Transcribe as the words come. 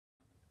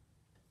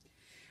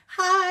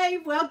Hi,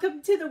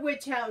 welcome to the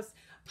Witch House.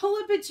 Pull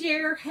up a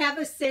chair, have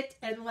a sit,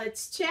 and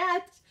let's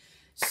chat.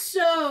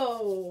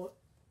 So,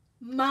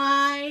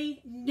 my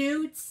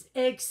newts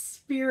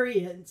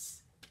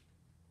experience.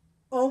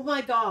 Oh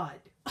my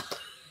God.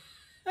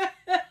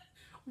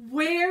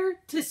 Where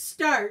to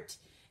start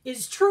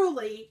is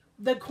truly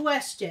the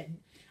question.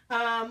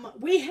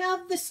 We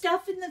have the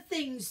stuff and the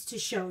things to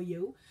show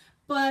you,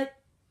 but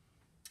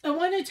I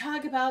want to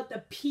talk about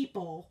the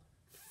people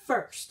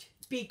first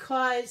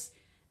because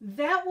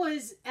that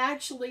was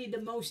actually the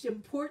most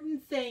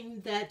important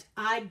thing that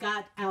I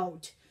got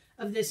out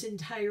of this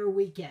entire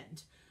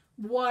weekend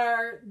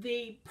were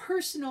the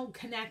personal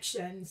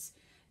connections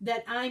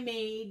that I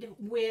made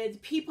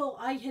with people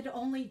I had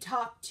only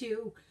talked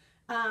to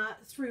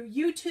through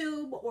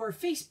YouTube or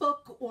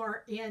Facebook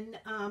or in,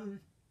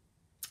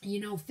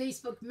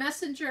 Facebook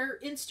Messenger,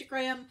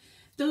 Instagram,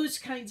 those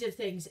kinds of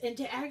things. And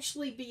to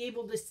actually be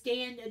able to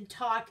stand and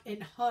talk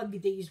and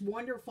hug these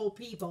wonderful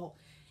people,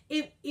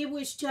 it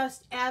was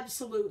just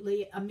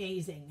absolutely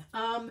amazing.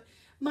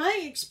 My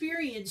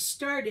experience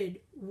started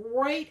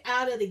right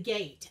out of the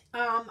gate.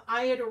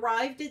 I had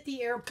arrived at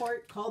the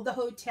airport, called the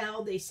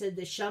hotel. They said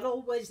the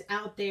shuttle was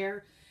out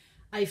there.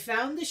 I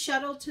found the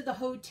shuttle to the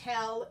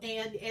hotel,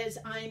 and as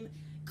I'm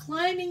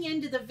climbing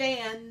into the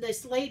van,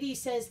 this lady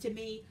says to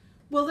me,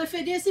 "Well, if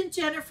it isn't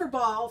Jennifer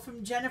Ball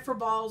from Jennifer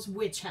Ball's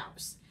Witch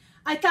House."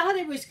 I thought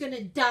I was going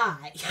to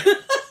die.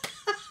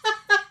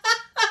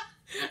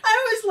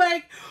 I was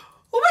like,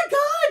 oh my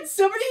God,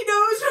 somebody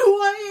knows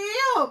who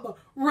I am,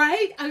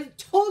 right? I was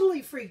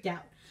totally freaked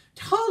out.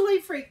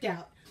 Totally freaked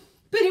out.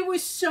 But it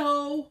was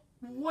so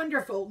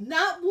wonderful.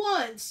 Not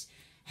once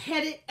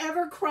had it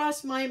ever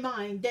crossed my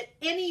mind that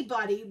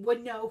anybody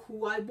would know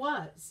who I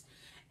was.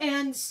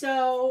 And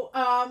so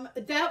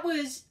that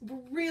was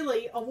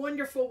really a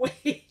wonderful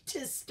way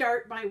to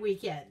start my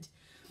weekend.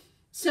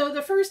 So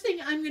the first thing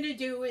I'm going to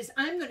do is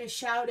I'm going to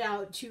shout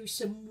out to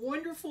some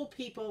wonderful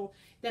people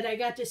that I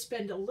got to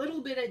spend a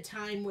little bit of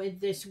time with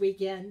this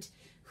weekend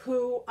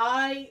who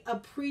I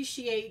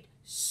appreciate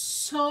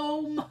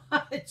so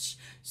much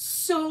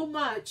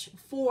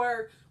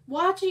for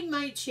watching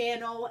my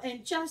channel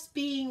and just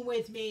being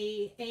with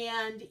me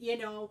and,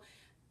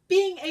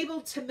 being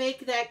able to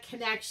make that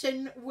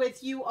connection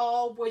with you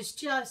all was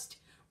just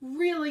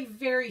really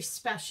very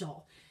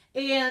special.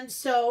 And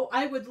so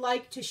I would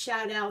like to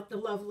shout out the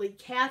lovely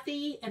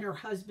Kathy and her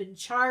husband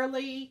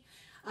Charlie,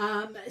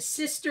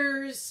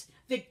 sisters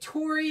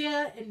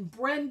Victoria and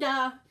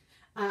Brenda,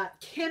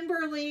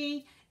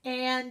 Kimberly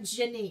and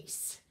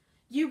Janice.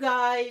 You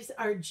guys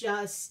are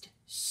just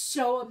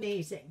so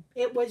amazing.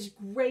 It was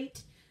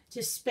great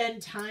to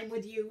spend time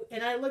with you,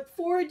 and I look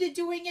forward to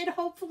doing it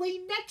hopefully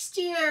next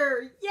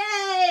year.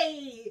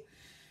 Yay!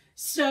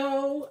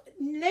 So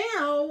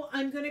now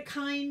I'm going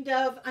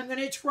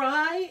to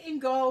try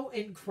and go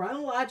in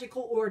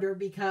chronological order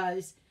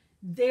because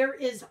there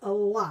is a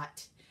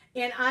lot.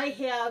 And I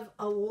have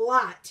a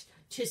lot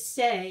to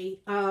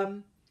say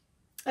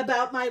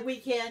about my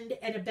weekend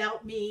and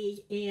about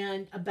me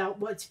and about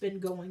what's been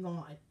going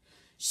on.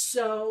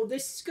 So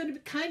this is going to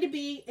kind of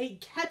be a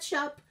catch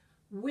up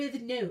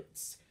with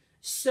notes.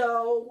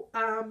 So,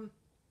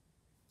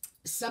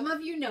 some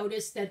of you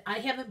noticed that I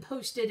haven't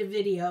posted a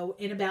video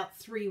in about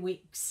 3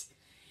 weeks.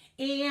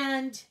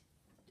 And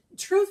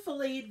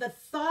truthfully, the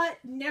thought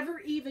never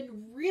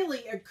even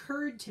really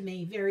occurred to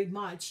me very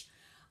much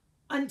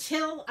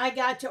until I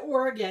got to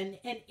Oregon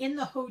and in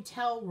the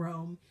hotel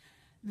room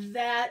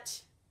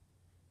that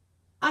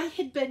I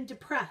had been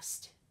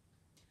depressed.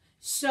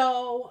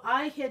 So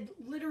I had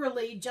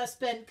literally just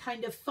been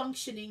kind of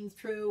functioning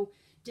through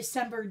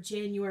December,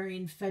 January,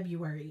 and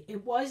February.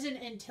 It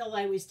wasn't until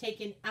I was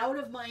taken out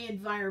of my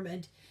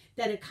environment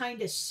that it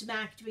kind of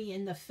smacked me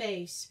in the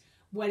face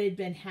what had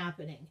been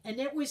happening. And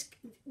it was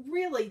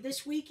really,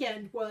 this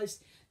weekend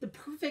was the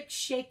perfect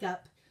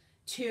shakeup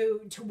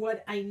to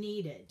what I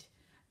needed.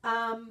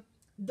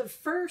 The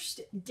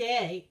first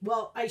day,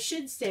 well, I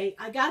should say,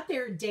 I got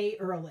there a day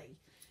early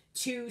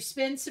to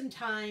spend some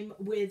time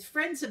with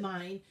friends of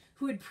mine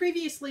who had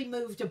previously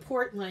moved to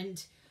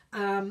Portland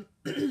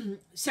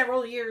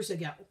several years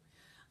ago.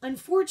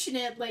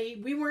 Unfortunately,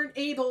 we weren't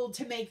able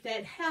to make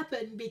that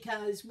happen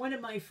because one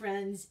of my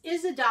friends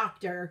is a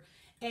doctor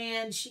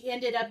and she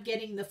ended up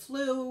getting the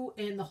flu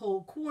and the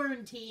whole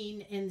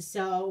quarantine. And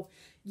so,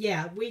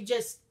 yeah, we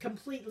just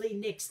completely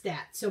nixed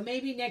that. So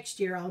maybe next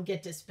year I'll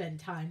get to spend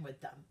time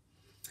with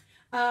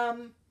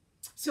them.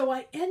 So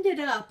I ended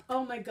up,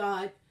 oh my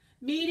God,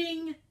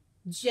 meeting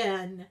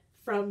Jen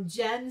from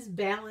Jen's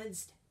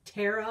Balanced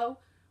Tarot.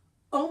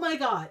 Oh my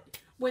God.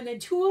 When the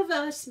two of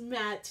us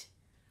met,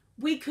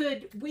 we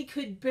could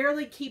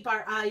barely keep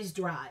our eyes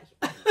dry.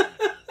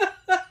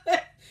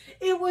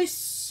 It was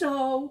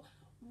so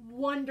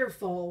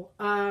wonderful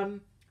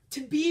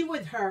to be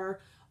with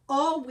her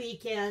all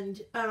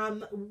weekend.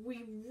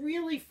 We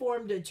really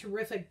formed a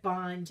terrific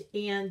bond,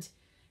 and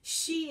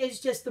she is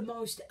just the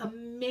most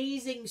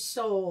amazing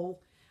soul.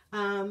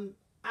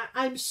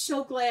 I'm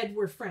so glad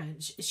we're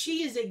friends.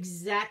 She is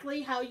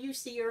exactly how you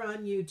see her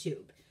on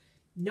YouTube.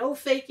 No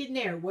faking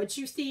there. What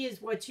you see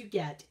is what you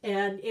get.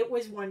 And it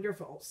was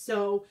wonderful.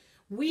 So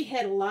we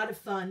had a lot of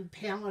fun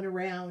palling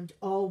around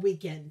all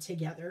weekend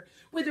together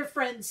with her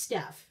friend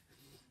Steph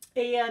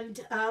and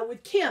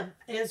with Kim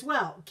as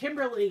well.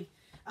 Kimberly,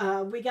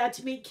 we got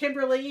to meet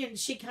Kimberly and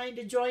she kind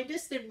of joined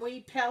us and we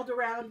palled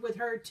around with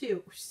her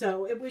too.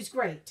 So it was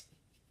great.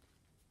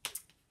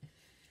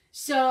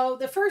 So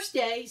the first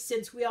day,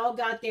 since we all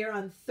got there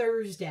on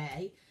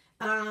Thursday,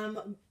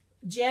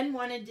 Jen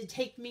wanted to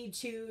take me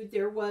to,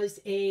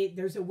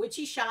 there's a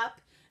witchy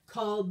shop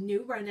called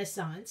New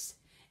Renaissance.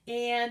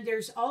 And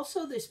there's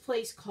also this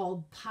place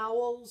called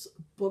Powell's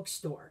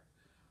Bookstore.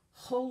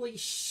 Holy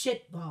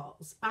shit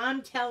balls.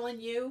 I'm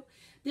telling you,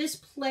 this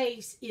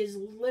place is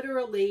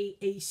literally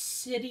a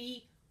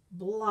city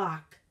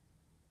block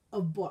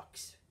of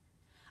books.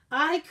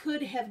 I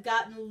could have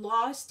gotten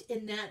lost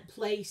in that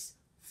place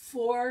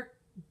for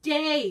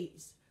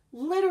days.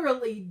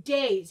 Literally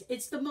days.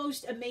 It's the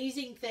most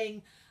amazing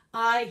thing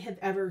I have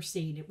ever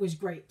seen. It was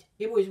great.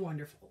 It was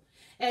wonderful.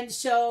 And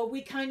so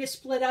we kind of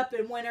split up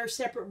and went our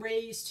separate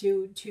ways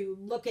to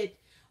look at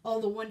all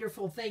the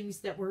wonderful things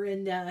that were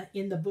in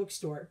the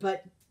bookstore.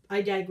 But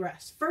I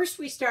digress. First,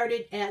 we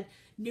started at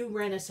New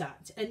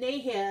Renaissance, and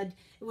it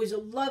was a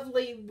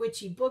lovely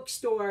witchy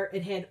bookstore.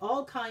 It had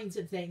all kinds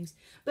of things,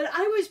 but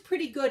I was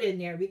pretty good in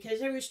there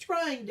because I was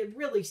trying to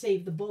really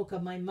save the bulk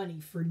of my money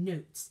for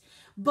newts.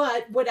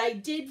 But what I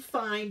did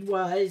find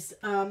was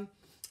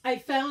I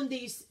found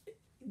these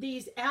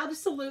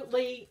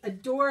absolutely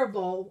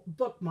adorable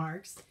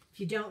bookmarks. If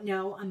you don't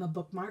know, I'm a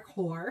bookmark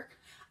whore.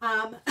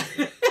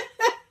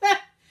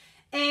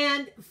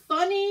 And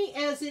funny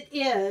as it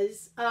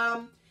is,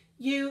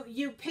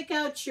 you pick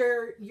out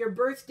your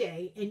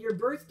birthday, and your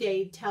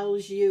birthday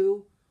tells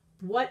you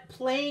what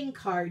playing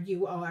card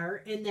you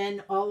are, and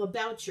then all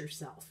about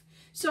yourself.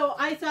 So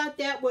I thought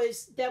that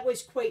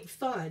was quite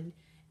fun.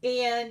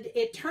 And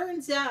it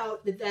turns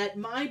out that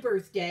my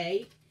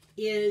birthday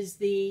is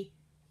the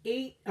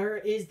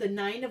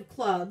 9 of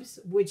clubs,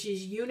 which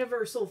is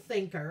universal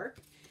thinker,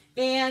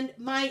 and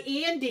my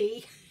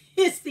Andy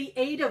is the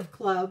 8 of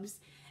clubs,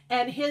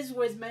 and his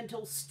was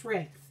mental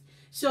strength.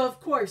 So of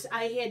course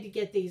I had to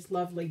get these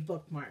lovely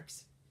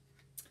bookmarks.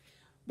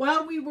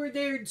 While we were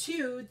there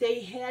too,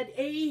 they had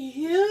a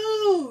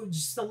huge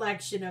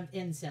selection of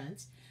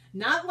incense.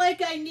 Not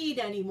like I need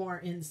any more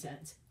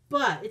incense,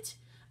 but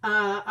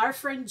our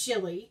friend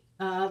Jilly,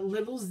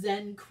 Little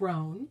Zen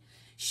Crone,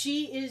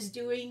 she is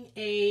doing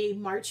a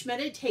March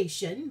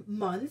meditation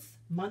month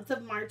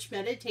of March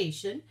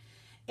meditation.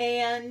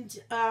 And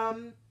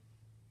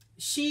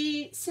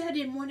she said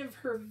in one of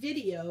her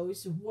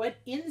videos what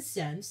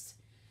incense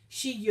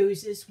she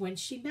uses when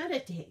she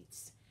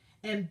meditates.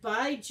 And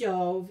by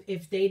Jove,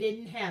 if they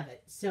didn't have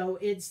it. So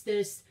it's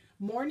this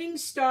Morning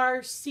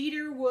Star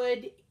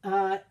cedarwood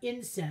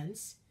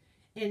incense.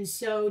 And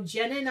so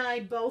Jen and I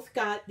both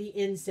got the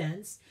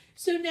incense.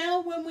 So now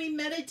when we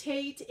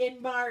meditate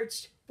in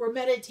March, we're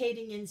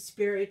meditating in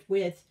spirit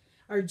with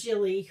our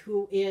Jilly,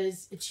 who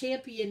is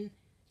championing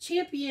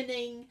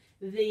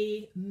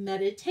the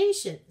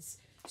meditations.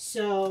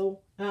 So,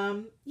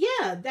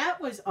 yeah,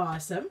 that was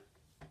awesome.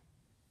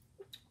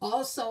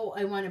 Also,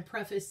 I want to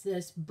preface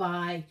this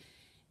by,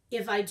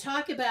 if I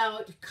talk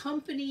about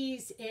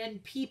companies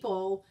and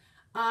people,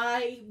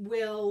 I'll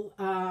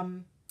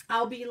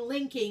be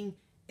linking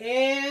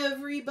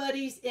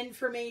everybody's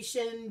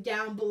information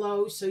down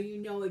below so you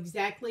know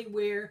exactly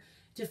where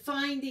to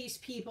find these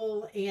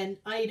people and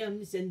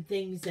items and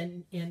things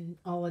and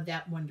all of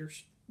that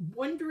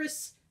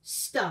wondrous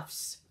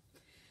stuffs.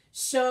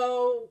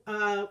 So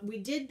we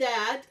did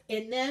that,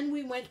 and then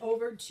we went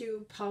over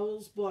to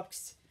Powell's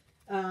Books.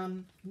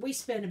 We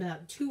spent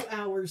about 2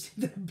 hours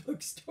in the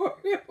bookstore.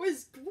 It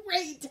was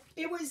great.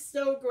 It was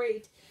so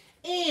great.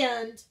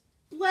 And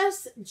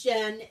bless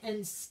Jen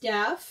and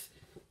Steph,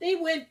 they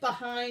went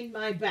behind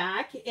my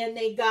back and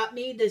they got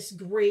me this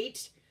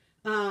great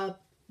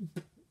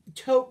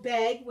tote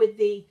bag with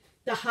the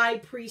High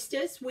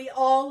Priestess. We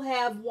all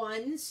have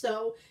one,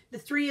 so the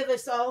three of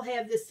us all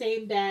have the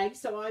same bag.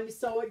 So I'm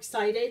so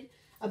excited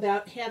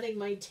about having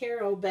my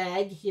tarot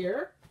bag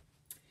here.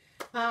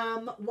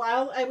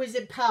 While I was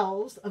at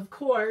Powell's, of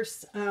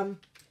course, I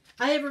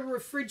have a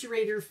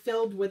refrigerator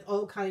filled with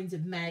all kinds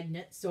of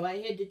magnets, so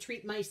I had to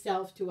treat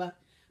myself to a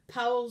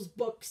Powell's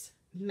Books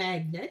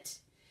magnet.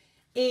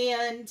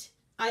 And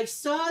I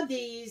saw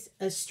these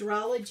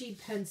astrology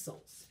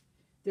pencils.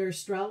 They're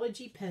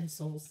astrology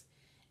pencils.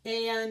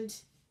 And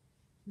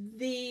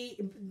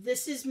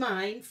this is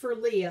mine for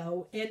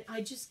Leo, and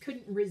I just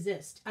couldn't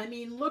resist. I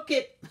mean, look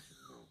at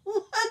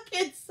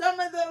some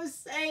of those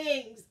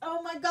sayings.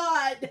 Oh my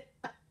God.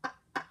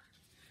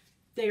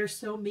 They're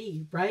so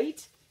me,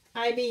 right?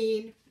 I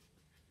mean,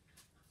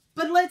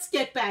 but let's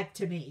get back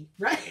to me,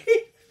 right?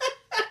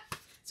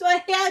 So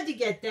I had to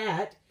get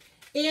that.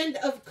 And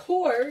of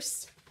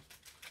course,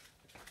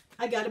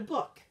 I got a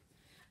book.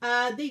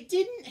 They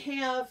didn't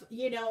have,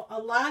 a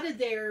lot of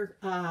their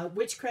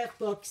witchcraft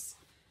books.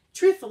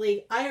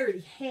 Truthfully, I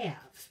already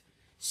have.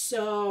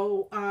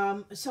 So,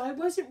 so I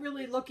wasn't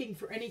really looking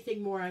for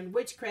anything more on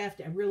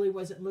witchcraft. I really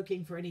wasn't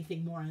looking for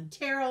anything more on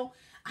tarot.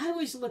 I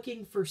was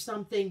looking for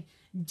something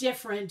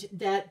different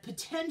that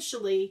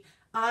potentially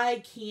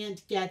I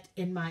can't get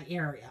in my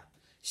area.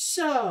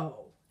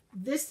 So,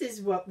 this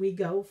is what we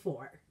go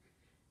for.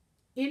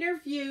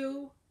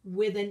 Interview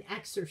with an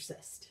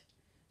exorcist.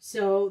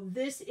 So,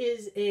 this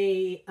is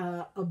a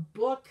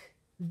book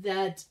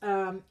that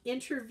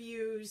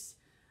interviews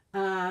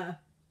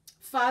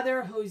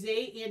Father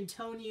Jose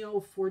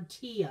Antonio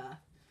Fortia,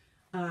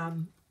 a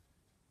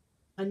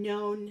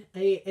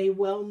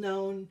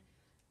well-known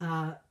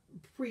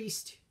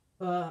priest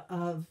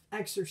of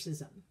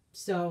exorcism.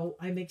 So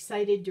I'm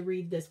excited to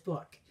read this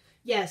book.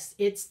 Yes,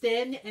 it's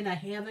thin and I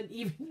haven't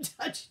even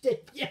touched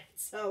it yet.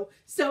 So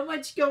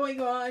much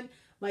going on.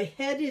 My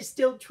head is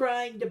still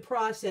trying to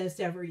process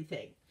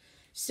everything.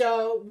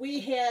 So we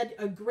had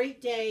a great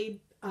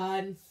day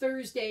on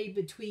Thursday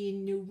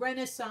between New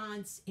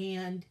Renaissance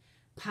and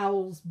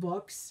Powell's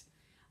books.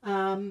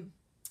 And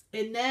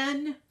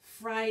then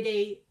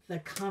Friday, the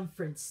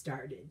conference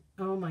started.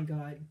 Oh my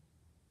God.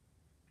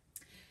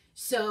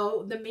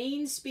 So the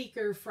main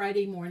speaker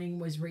Friday morning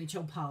was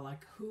Rachel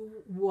Pollack, who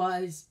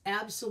was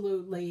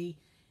absolutely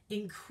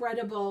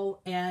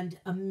incredible and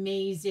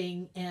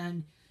amazing.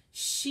 And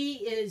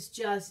she is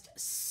just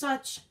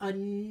such a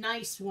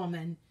nice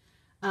woman.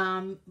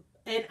 And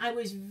I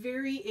was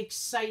very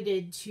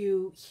excited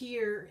to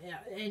hear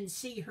and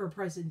see her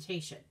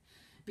presentation,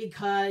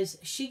 because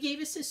she gave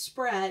us a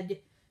spread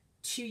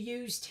to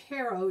use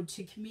tarot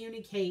to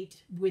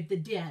communicate with the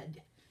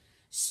dead.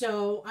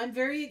 So I'm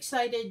very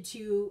excited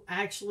to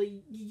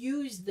actually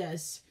use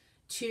this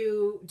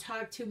to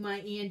talk to my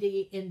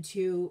Andy and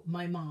to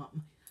my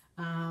mom.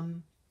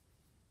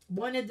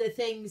 One of the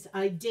things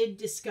I did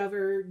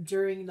discover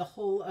during the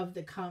whole of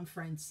the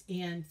conference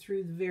and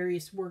through the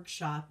various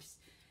workshops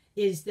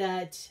is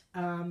that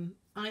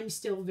I'm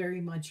still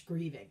very much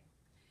grieving.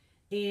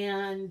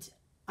 And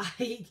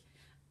I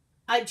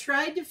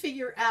tried to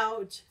figure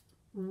out,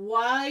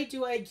 why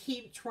do I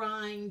keep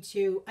trying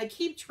to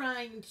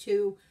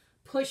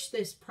push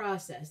this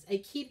process. I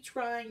keep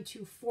trying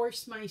to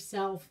force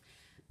myself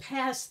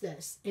past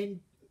this,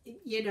 and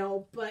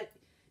but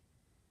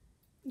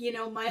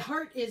my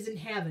heart isn't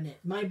having it.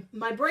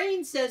 My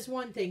brain says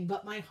one thing,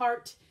 but my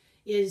heart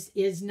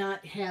is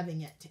not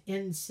having it.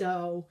 And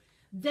so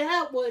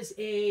that was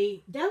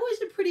a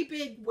pretty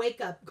big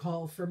wake-up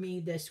call for me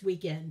this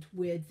weekend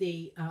with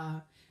the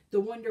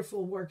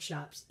wonderful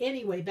workshops.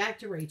 Anyway, back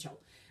to Rachel.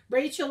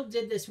 Rachel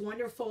did this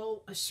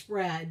wonderful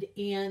spread,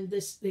 and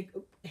they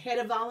had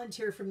a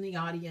volunteer from the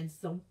audience,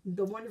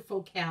 the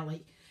wonderful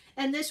Callie.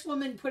 And this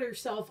woman put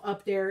herself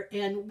up there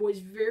and was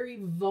very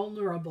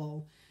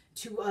vulnerable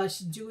to us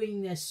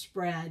doing this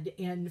spread,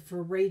 and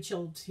for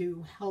Rachel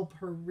to help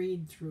her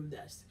read through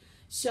this.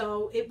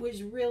 So it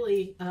was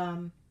really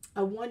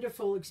a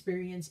wonderful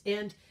experience,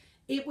 and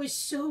it was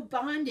so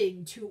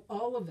bonding to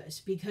all of us,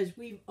 because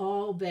we've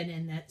all been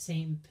in that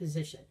same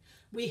position.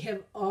 We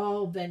have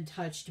all been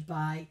touched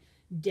by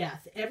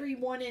death.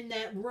 Everyone in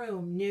that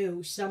room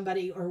knew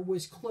somebody or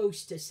was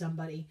close to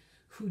somebody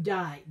who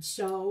died.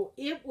 So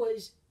it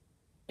was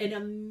an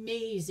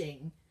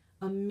amazing,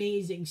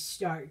 amazing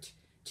start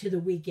to the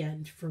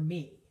weekend for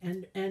me.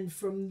 And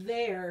from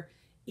there,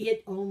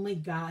 it only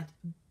got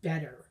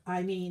better.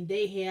 I mean,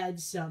 they had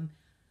some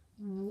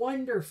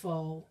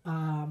wonderful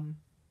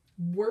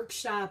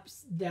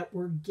workshops that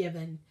were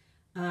given.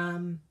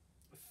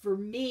 For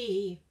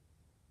me,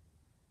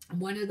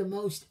 one of the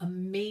most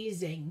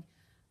amazing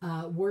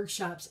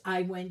workshops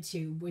I went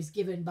to was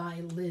given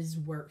by Liz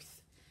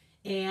Worth.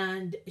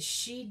 And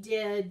she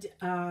did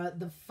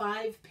the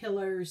 5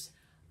 pillars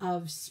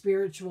of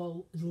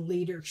spiritual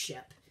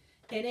leadership.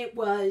 And it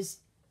was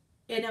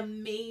an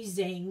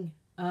amazing,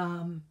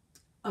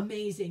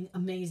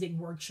 amazing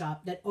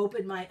workshop that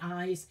opened my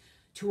eyes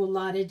to a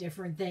lot of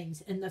different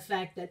things. And the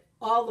fact that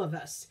all of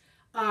us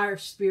are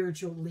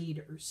spiritual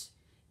leaders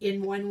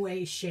in one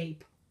way,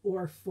 shape,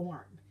 or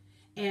form.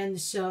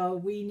 And so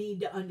we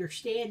need to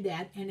understand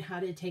that and how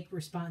to take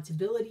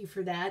responsibility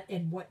for that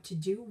and what to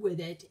do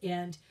with it.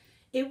 And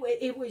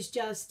it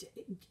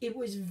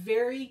was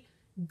very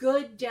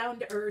good, down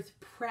to earth,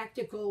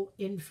 practical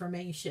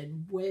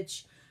information,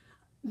 which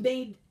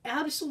made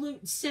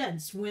absolute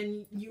sense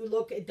when you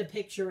look at the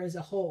picture as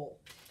a whole.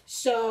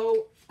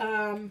 So,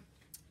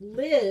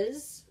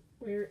 Liz,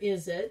 where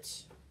is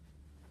it?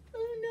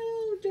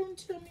 Oh no,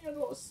 don't tell me I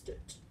lost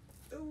it.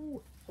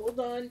 Oh, hold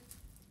on.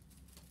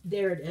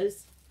 There it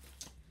is.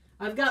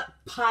 I've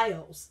got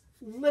piles,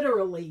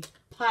 literally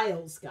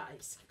piles,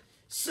 guys.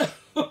 So,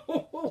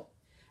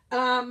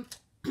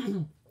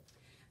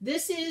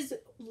 this is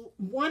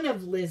one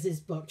of Liz's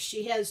books.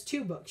 She has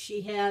 2 books.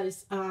 She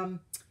has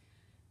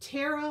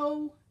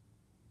Tarot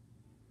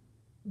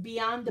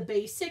Beyond the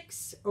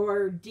Basics,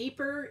 or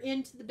Deeper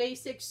into the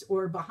Basics,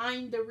 or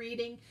Behind the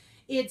Reading.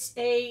 It's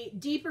a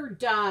deeper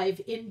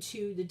dive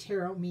into the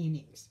tarot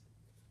meanings.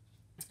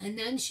 And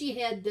then she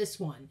had this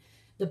one,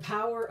 The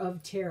Power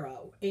of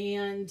Tarot.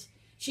 And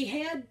She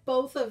had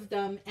both of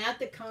them at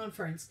the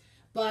conference,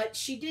 but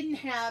she didn't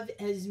have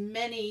as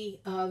many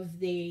of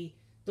the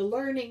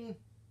learning,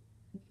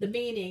 the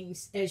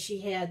meanings as she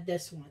had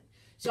this one.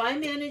 So I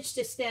managed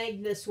to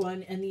snag this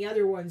one, and the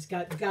other ones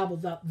got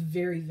gobbled up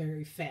very,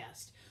 very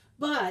fast.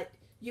 But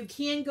you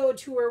can go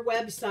to her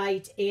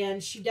website,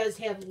 and she does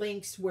have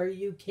links where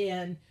you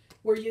can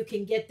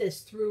get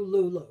this through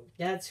Lulu.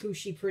 That's who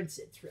she prints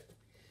it through.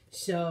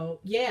 So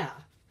yeah,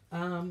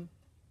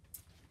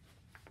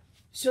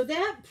 so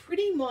that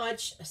pretty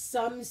much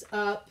sums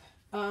up,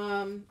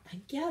 I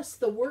guess,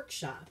 the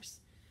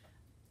workshops.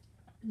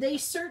 They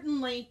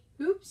certainly,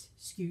 oops,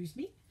 excuse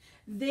me,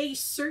 they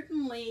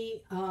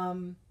certainly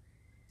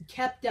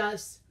kept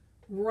us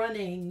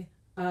running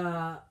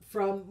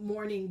from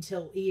morning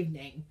till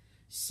evening.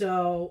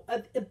 So,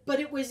 but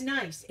it was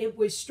nice. It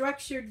was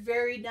structured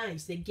very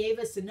nice. They gave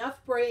us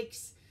enough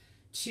breaks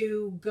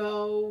to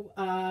go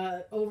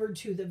over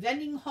to the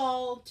vending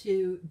hall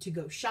to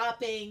go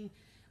shopping.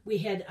 We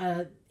had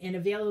an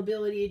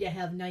availability to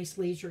have nice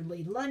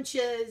leisurely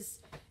lunches,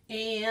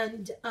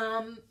 and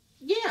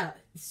yeah.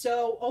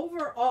 So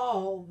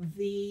overall,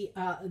 the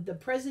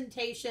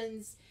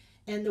presentations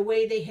and the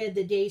way they had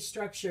the day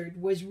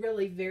structured was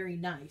really very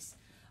nice.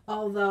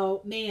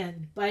 Although,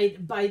 man, by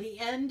the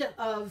end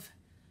of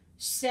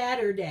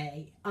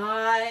Saturday,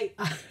 I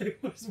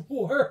was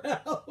wore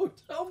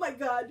out. Oh my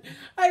God,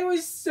 I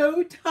was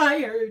so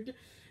tired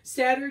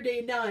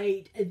Saturday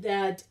night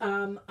that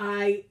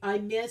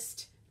I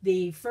missed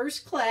the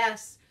first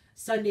class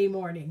Sunday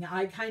morning.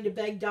 I kind of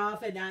begged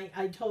off, and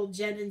I told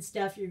Jen and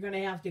Steph, you're going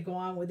to have to go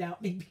on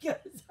without me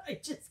because I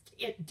just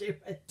can't do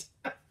it.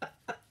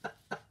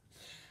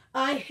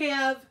 I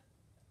have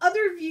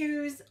other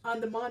views on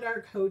the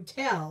Monarch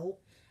Hotel.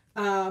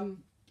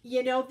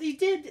 You know, they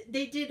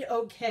did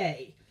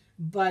okay,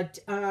 but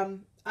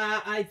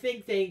I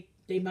think they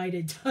might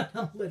have done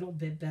a little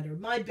bit better.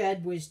 My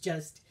bed was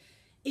just,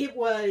 it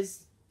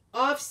was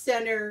off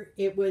center,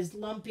 it was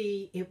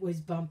lumpy, it was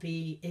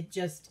bumpy,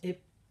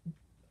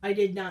 I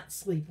did not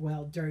sleep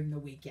well during the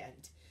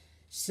weekend.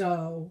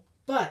 So,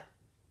 but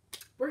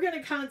we're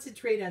going to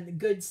concentrate on the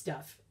good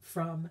stuff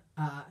from,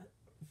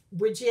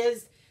 which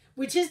is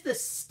the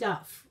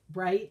stuff,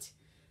 right?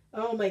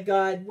 Oh my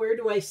God, where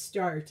do I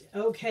start?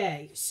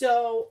 Okay,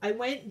 so I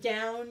went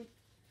down,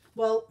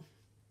 well,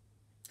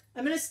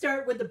 I'm going to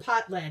start with the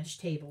potlatch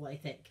table, I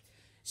think.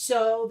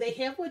 So they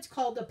have what's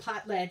called a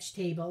potlatch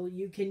table.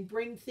 You can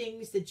bring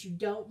things that you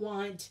don't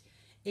want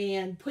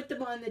and put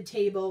them on the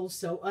table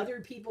so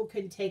other people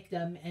can take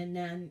them, and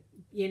then,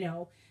 you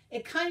know,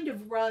 it kind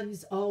of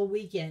runs all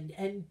weekend,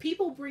 and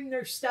people bring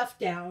their stuff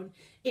down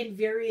in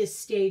various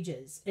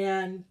stages.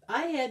 And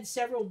I had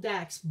several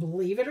decks,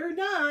 believe it or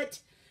not,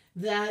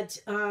 that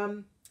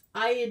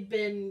I had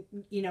been,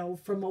 you know,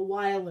 from a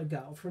while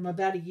ago, from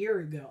about a year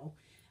ago,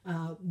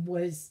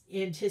 was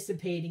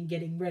anticipating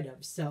getting rid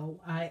of. So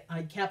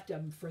I kept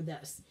them for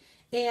this.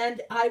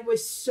 And I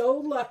was so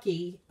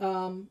lucky.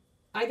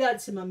 I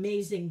got some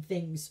amazing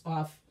things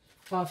off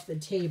the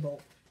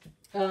table.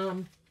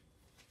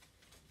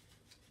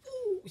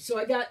 So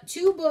I got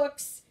 2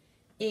 books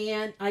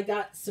and I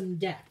got some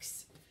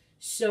decks.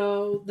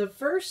 So the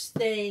first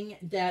thing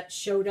that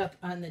showed up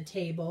on the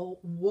table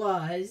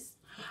was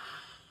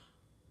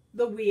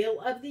the Wheel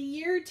of the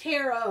Year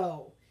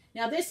Tarot.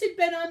 Now this had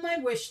been on my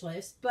wish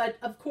list, but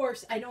of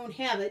course I don't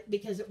have it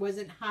because it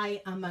wasn't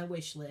high on my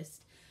wish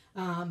list.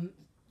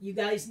 You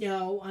guys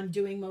know I'm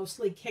doing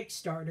mostly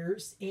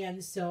Kickstarters,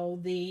 and so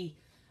the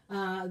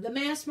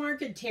mass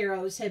market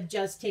tarots have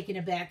just taken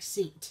a back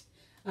seat.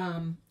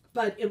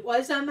 But it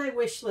was on my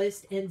wish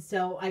list, and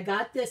so I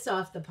got this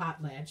off the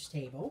potlatch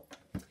table.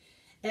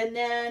 And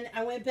then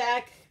I went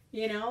back,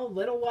 you know, a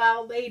little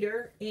while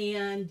later,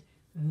 and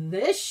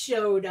this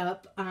showed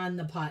up on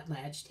the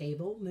potlatch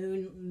table,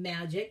 Moon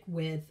Magic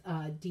with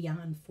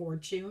Dion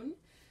Fortune.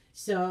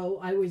 So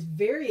I was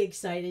very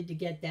excited to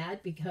get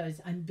that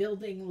because I'm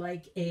building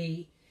like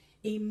a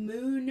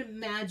Moon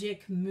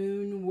Magic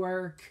moon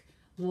work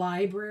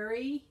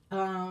library.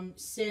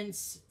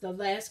 Since the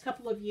last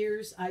couple of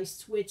years, I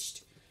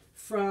switched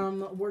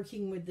from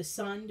working with the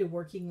sun to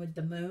working with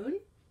the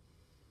moon.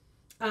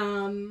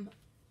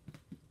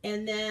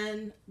 And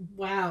then,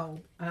 wow,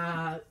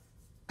 I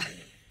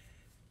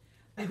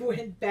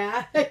went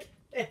back,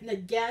 and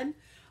again,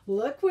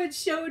 look what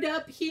showed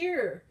up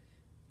here.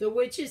 The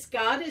Witch's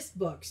Goddess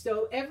book.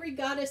 So every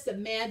goddess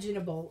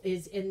imaginable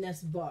is in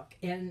this book,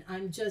 and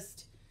I'm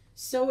just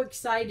so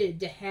excited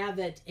to have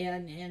it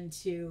and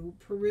to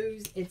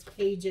peruse its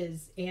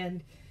pages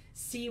and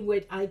see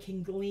what I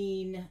can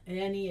glean,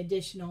 any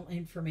additional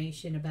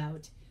information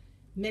about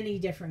many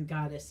different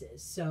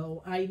goddesses.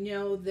 So I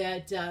know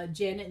that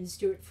Janet and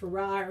Stuart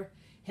Farrar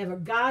have a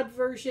God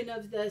version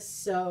of this,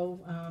 so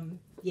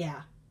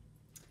yeah.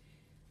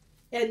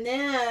 And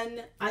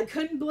then, I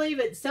couldn't believe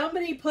it,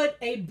 somebody put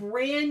a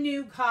brand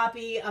new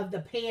copy of the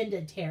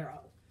Panda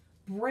Tarot.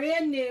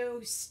 Brand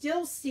new,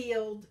 still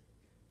sealed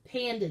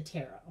Panda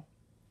Tarot.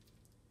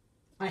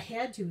 I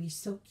had to, he's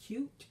so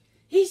cute.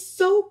 He's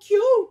so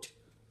cute!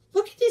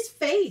 Look at his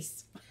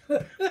face.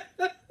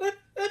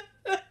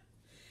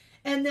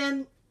 And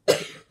then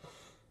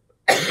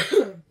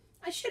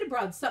I should have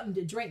brought something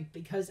to drink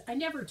because I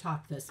never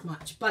talk this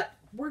much, but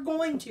we're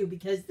going to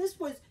because this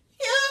was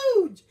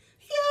huge,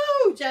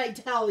 huge, I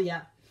tell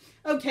ya.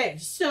 Okay,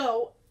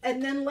 so,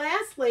 and then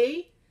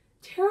lastly,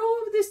 Tarot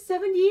of the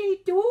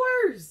 78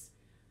 Doors.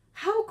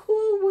 How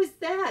cool was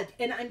that?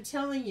 And I'm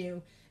telling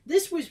you,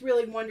 this was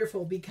really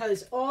wonderful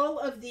because all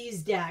of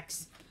these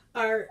decks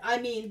are, I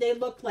mean, they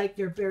look like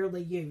they're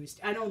barely used.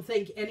 I don't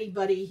think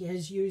anybody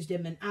has used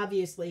them, and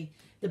obviously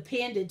the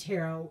Panda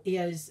Tarot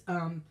is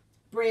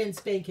brand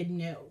spanking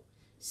new.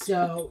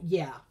 So,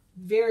 yeah,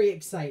 very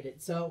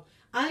excited. So,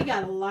 I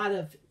got a lot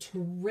of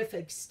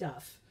terrific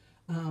stuff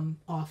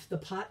off the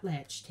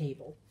potlatch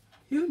table.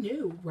 Who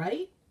knew,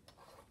 right?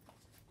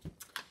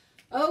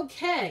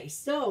 Okay,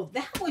 so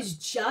that was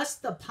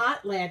just the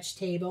potlatch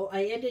table.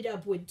 I ended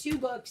up with 2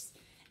 books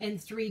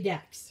and 3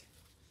 decks.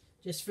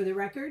 Just for the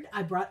record,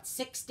 I brought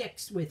 6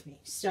 decks with me.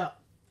 So,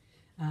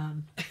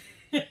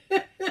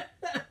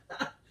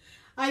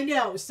 I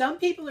know some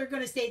people are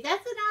going to say,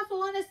 that's an awful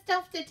lot of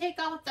stuff to take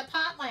off the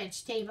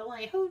potlatch table.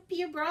 I hope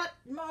you brought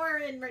more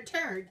in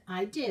return.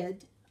 I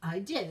did.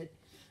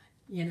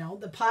 You know,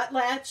 the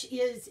potlatch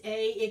is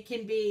it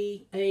can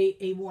be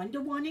a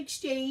 1-to-1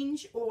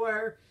 exchange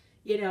or,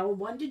 you know,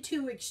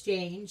 1-to-2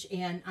 exchange,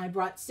 and I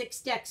brought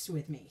 6 decks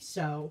with me.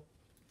 So,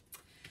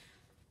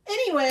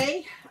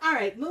 anyway, all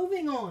right,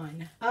 moving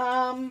on.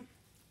 All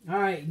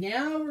right,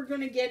 now we're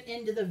going to get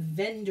into the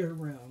vendor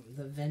room.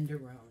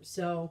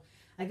 So,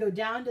 I go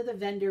down to the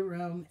vendor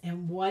room,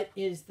 and what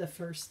is the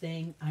first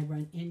thing I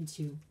run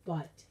into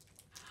but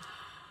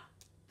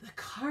the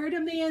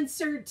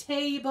Cartomancer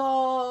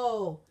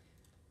table.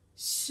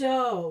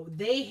 So,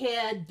 they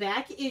had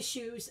back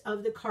issues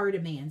of the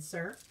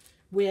Cartomancer,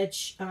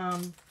 which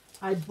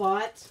I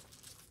bought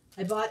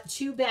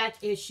 2 back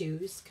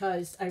issues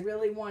because I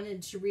really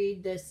wanted to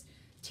read this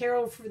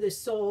Tarot for the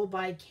Soul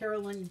by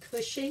Carolyn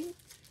Cushing,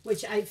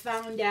 which I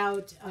found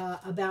out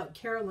about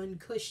Carolyn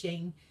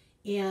Cushing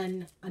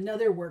in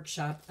another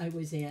workshop I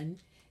was in.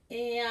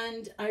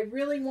 And I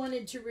really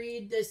wanted to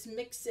read this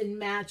Mix and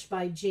Match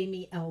by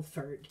Jamie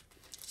Elford.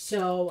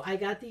 So I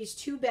got these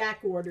 2 back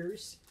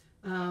orders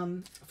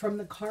from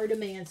the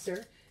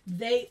Cartomancer.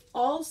 They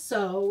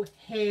also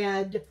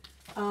had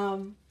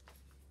the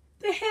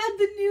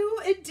new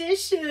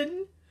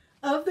edition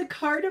of the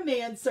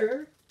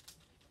Cartomancer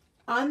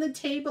on the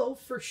table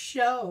for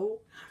show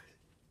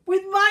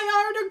with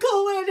my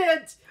article in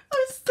it.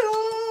 I'm so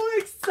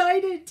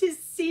excited to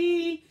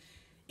see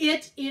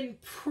it in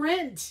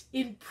print.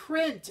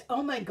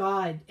 Oh my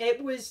God.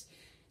 It was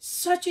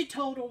such a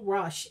total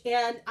rush.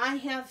 And I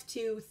have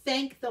to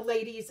thank the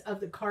ladies of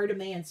the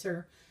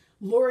Cartomancer,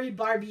 Lori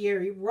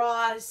Barbieri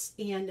Ross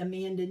and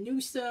Amanda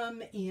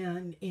Newsom,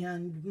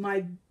 and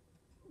my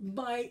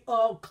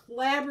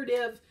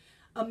collaborative,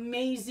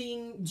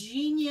 amazing,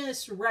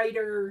 genius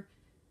writer,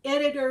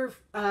 editor,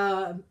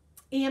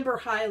 Amber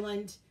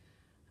Highland.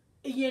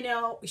 You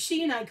know,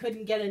 she and I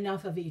couldn't get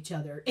enough of each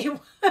other.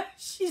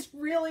 She's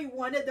really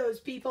one of those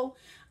people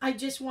I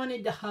just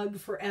wanted to hug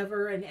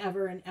forever and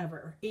ever and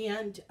ever.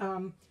 And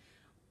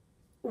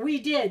we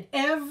did.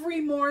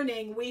 Every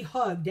morning we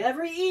hugged.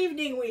 Every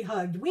evening we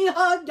hugged. We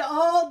hugged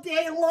all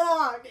day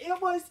long.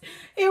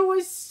 It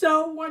was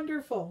so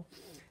wonderful.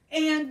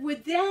 And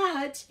with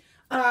that,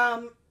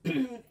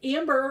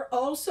 Amber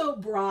also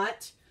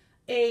brought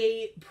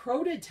a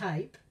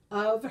prototype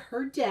of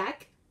her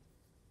deck,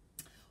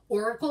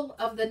 Oracle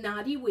of the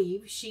Naughty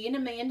Weave. She and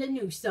Amanda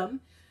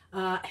Newsom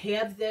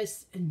have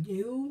this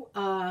new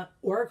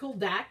Oracle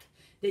deck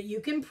that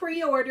you can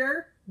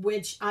pre-order,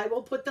 which I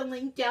will put the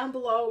link down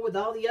below with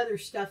all the other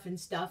stuff and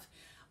stuff.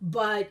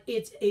 But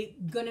it's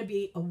going to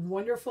be a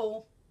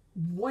wonderful,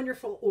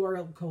 wonderful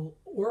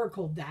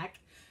Oracle deck.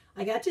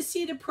 I got to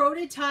see the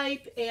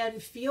prototype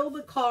and feel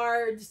the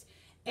cards,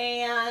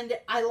 and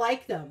I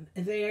like them.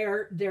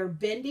 They're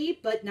bendy,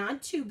 but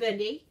not too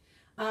bendy.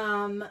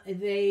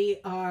 They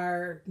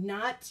are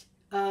not,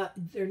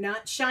 they're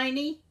not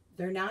shiny.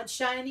 They're not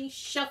shiny.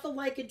 Shuffle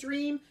like a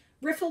dream.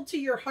 Riffle to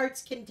your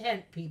heart's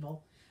content,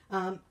 people.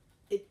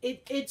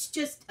 It's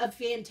just a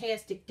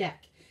fantastic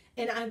deck.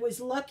 And I was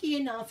lucky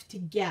enough to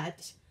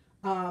get,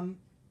 an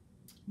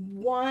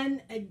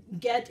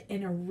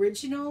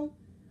original.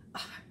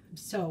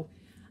 So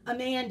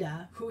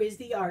Amanda, who is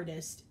the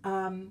artist,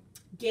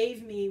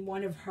 gave me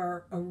one of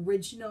her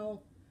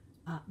original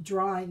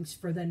drawings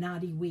for the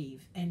Naughty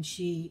Weave, and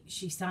she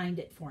signed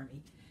it for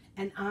me.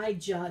 And I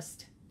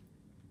just,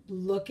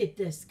 look at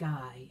this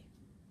guy.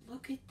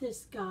 Look at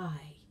this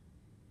guy.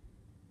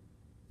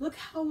 Look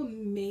how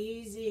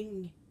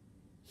amazing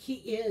he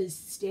is,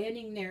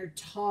 standing there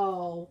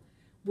tall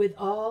with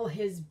all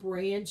his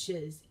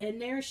branches.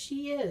 And there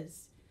she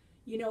is,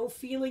 you know,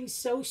 feeling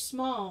so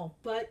small,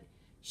 but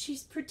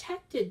she's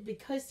protected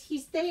because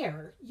he's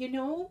there, you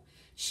know.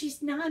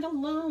 She's not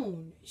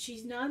alone.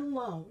 She's not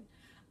alone.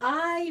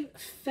 I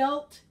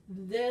felt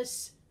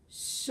this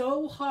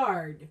so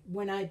hard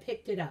when I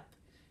picked it up.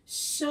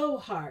 So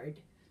hard.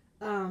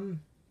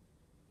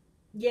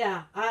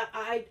 yeah,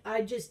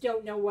 I just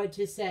don't know what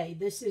to say.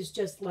 This is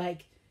just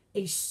like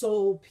a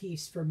soul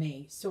piece for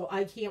me. So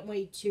I can't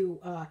wait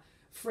to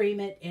frame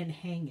it and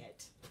hang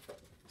it.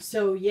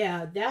 So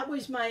yeah, that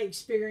was my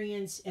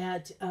experience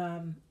at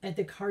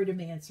the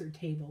cartomancer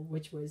table,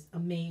 which was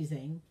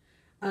amazing.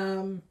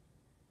 Um,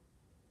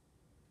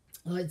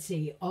 let's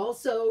see.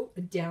 Also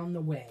down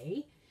the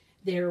way,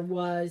 there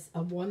was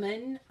a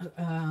woman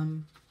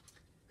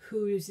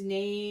whose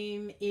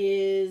name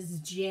is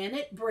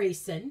Janet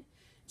Brayson.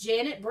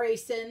 Janet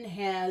Brayson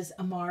has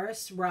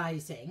Amaris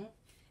Rising.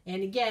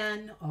 And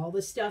again, all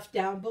the stuff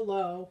down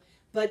below.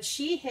 But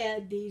she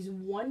had these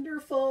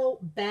wonderful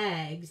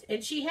bags,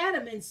 and she had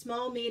them in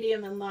small,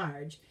 medium, and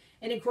large.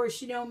 And of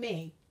course, you know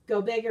me, go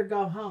big or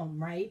go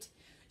home, right?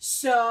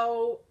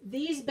 So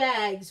these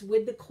bags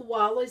with the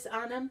koalas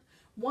on them,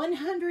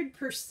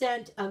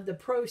 100% of the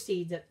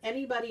proceeds of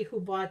anybody who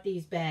bought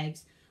these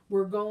bags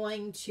were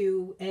going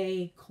to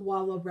a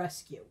koala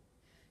rescue.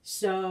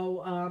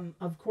 So,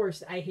 of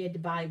course, I had to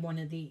buy one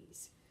of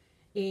these.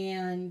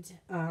 And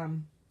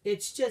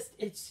it's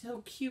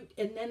so cute.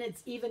 And then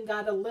it's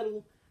got a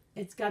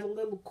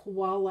little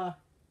koala,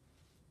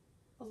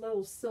 a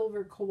little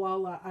silver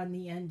koala on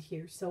the end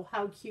here. So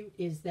how cute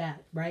is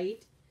that,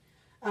 right?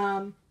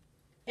 Um,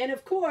 and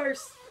of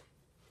course,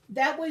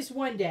 that was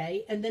one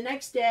day. And the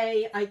next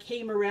day I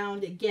came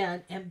around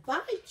again. And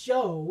by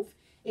Jove,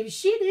 if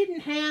she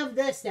didn't have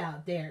this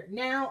out there.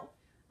 Now,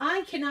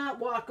 I cannot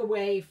walk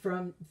away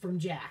from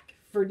Jack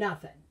for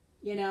nothing.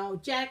 You know,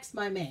 Jack's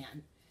my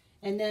man.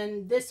 And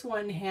then this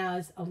one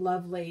has a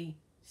lovely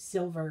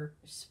silver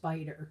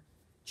spider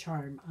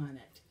charm on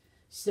it.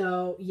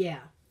 So,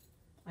 yeah,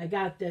 I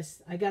got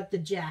this. I got the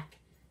Jack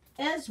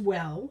as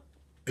well.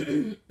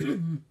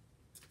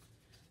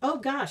 Oh,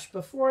 gosh,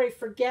 before I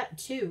forget,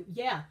 too,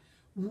 yeah.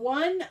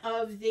 One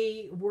of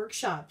the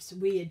workshops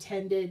we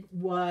attended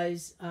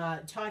was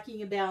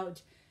talking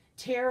about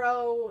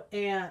tarot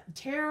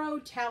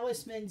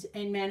talismans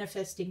and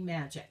manifesting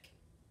magic.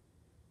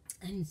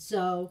 And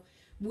so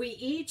we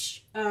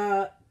each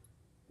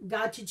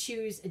got to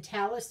choose a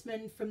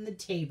talisman from the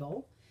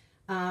table.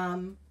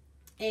 And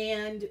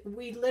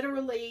we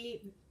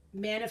literally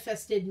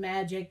manifested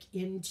magic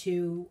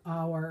into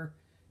our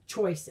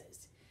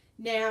choices.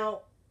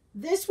 Now,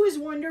 this was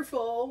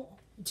wonderful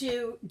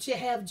to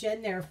have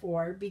Jen there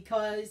for,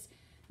 because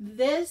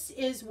this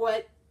is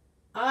what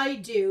I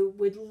do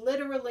with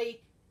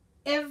literally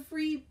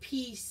every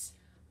piece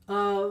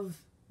of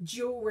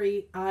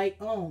jewelry I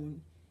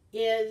own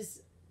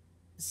is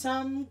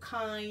some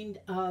kind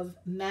of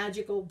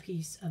magical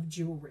piece of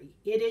jewelry.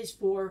 It is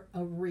for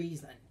a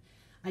reason.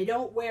 I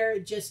don't wear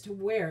it just to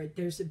wear it.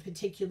 There's a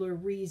particular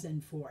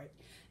reason for it.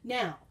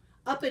 Now,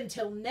 up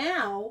until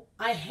now,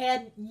 I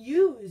hadn't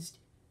used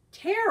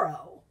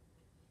tarot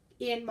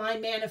in my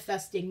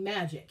manifesting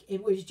magic.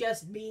 It was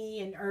just me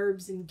and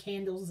herbs and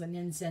candles and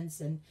incense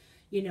and,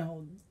 you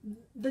know,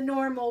 the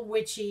normal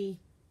witchy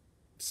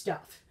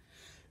stuff.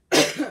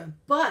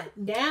 But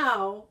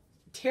now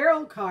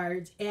tarot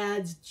cards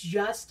adds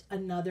just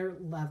another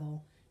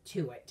level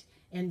to it.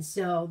 And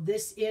so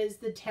this is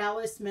the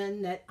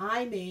talisman that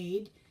I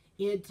made.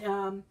 It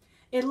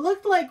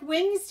looked like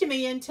wings to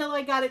me until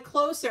I got it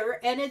closer,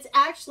 and it's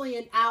actually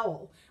an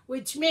owl,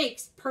 which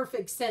makes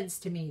perfect sense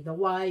to me, the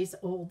wise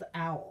old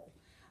owl.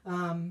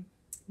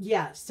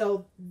 Yeah,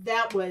 so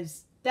that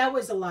was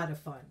a lot of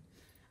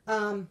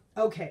fun.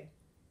 Okay,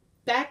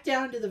 back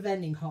down to the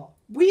vending hall.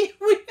 We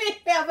may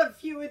have a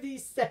few of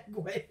these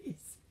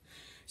segues.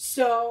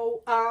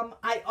 So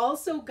I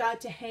also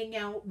got to hang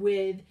out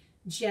with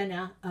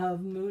Jenna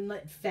of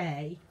Moonlit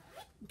Fae.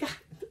 God,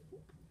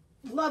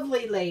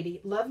 lovely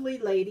lady.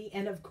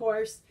 And of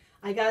course,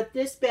 I got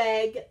this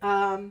bag.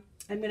 I'm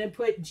going to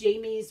put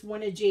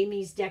one of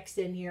Jamie's decks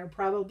in here,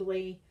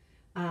 probably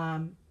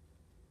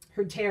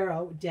her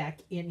tarot deck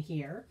in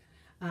here.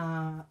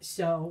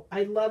 So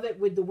I love it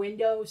with the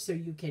window so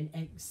you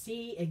can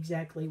see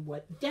exactly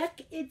what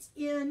deck it's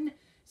in.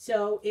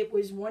 So it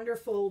was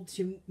wonderful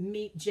to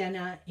meet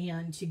Jenna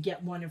and to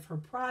get one of her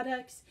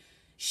products.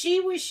 She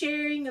was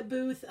sharing a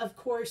booth, of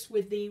course,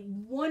 with the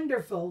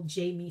wonderful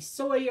Jamie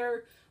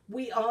Sawyer.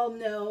 We all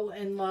know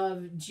and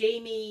love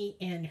Jamie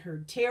and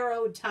her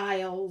tarot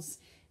tiles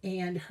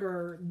and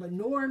her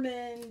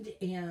Lenormand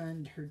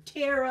and her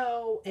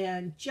tarot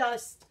and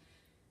just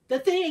the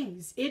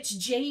things. It's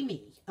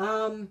Jamie.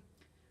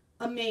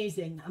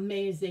 Amazing.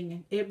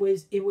 It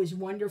was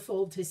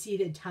wonderful to see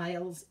the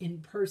tiles in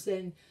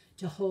person,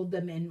 to hold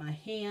them in my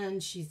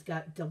hand. She's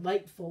got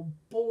delightful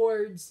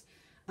boards.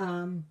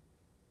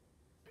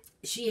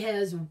 She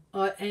has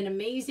an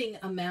amazing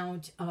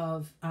amount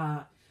of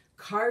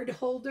card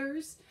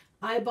holders.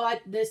 I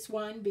bought this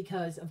one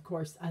because, of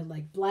course, I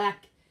like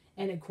black,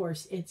 and of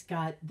course, it's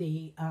got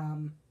the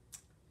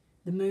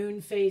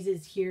moon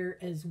phases here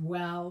as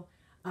well.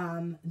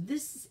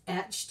 This is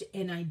etched,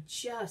 and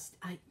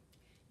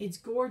it's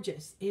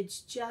gorgeous.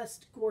 It's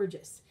just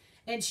gorgeous.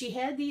 And she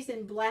had these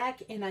in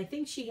black, and I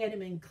think she had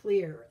them in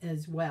clear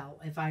as well,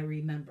 if I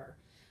remember.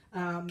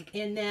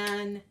 And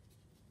then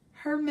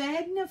her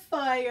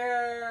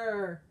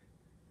magnifier.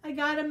 I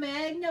got a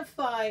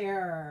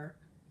magnifier.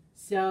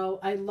 So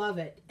I love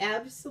it.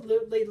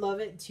 Absolutely love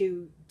it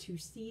to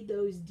see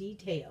those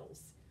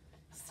details.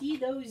 See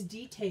those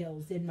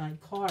details in my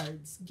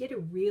cards. Get a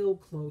real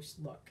close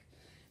look.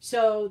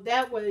 So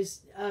that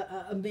was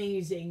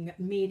amazing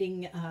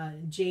meeting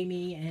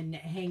Jamie and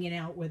hanging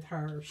out with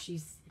her.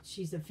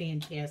 She's a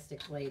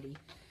fantastic lady.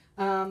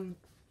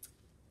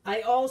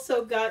 I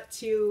also got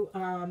to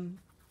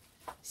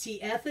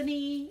see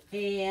Ethany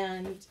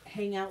and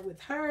hang out with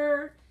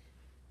her.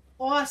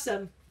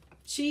 Awesome.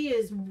 She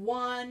is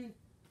one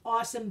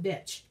awesome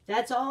bitch.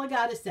 That's all I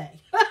got to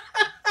say.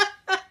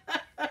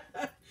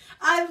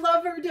 I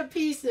love her to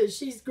pieces.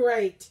 She's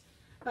great.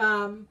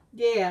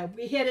 Yeah,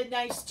 we had a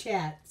nice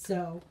chat.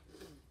 So,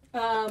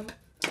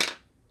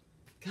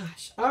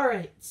 gosh. All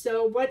right.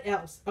 So what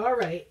else? All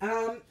right.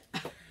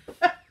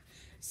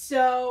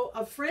 So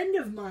a friend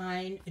of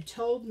mine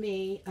told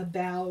me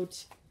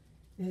about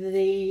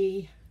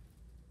the,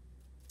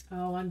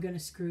 oh, I'm going to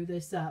screw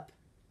this up.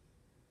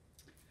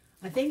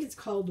 I think it's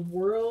called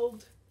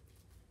Wild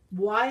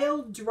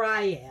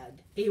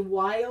Dryad. A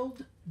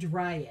wild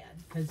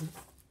dryad, because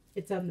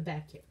it's on the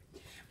back here.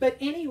 But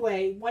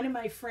anyway, one of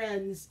my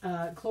friends,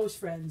 close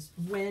friends,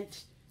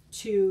 went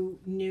to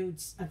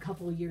Newt's a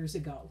couple years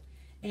ago.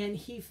 And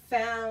he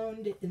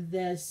found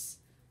this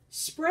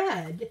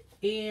spread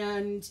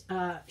and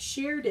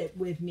shared it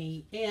with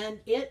me. And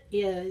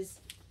it's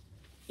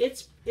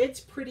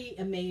pretty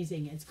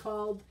amazing. It's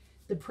called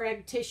the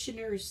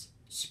Practitioner's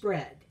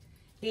Spread.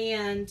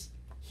 And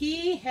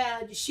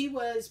she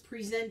was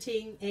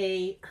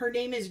presenting her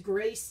name is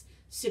Grace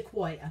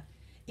Sequoia.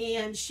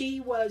 And she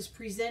was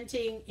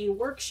presenting a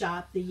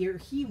workshop the year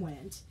he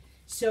went.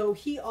 So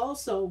he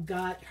also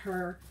got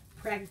her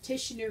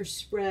Practitioner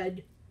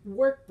Spread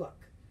workbook.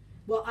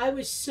 Well, I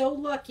was so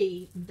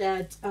lucky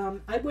that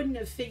I wouldn't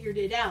have figured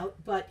it out,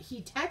 but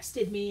he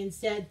texted me and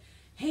said,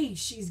 hey,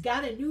 she's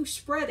got a new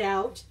spread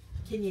out.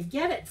 Can you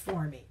get it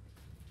for me?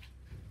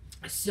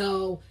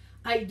 So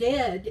I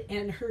did,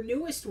 and her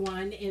newest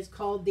one is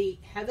called the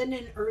Heaven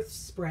and Earth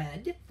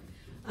Spread.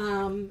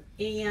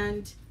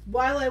 And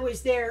while I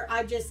was there,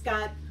 I just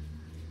got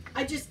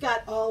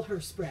all her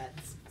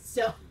spreads.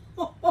 So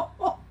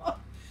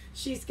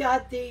she's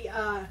got the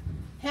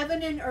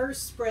Heaven and Earth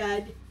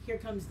Spread. Here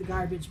comes the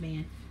garbage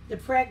man. The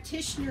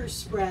Practitioner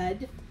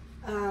Spread.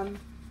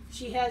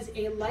 She has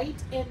a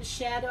Light and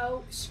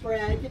Shadow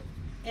Spread,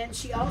 and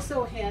she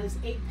also has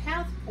a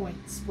Path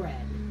Point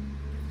Spread.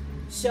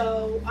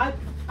 So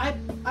I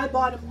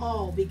bought them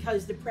all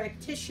because the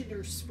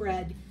Practitioner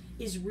Spread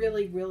is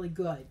really, really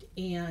good.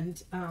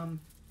 And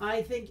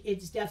I think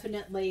it's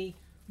definitely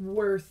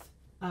worth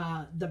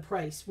the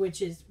price,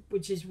 which is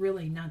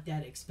really not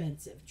that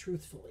expensive,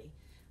 truthfully.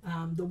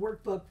 The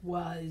workbook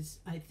was,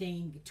 I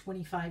think,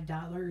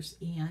 $25,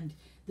 and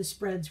the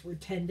spreads were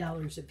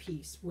 $10 a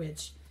piece,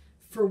 which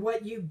for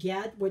what you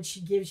get, what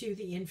she gives you,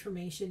 the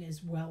information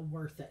is well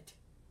worth it.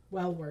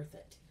 Well worth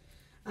it.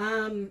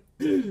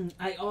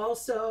 I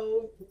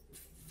also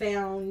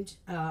found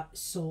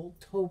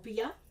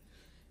Soultopia.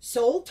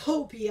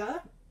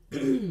 Soultopia,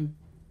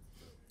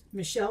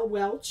 Michelle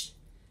Welch.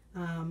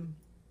 And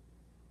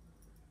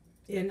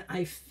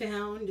I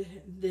found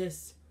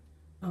this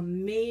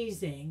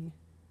amazing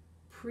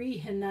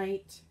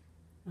prehenite,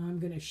 I'm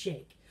going to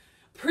shake,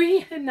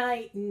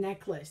 prehenite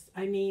necklace.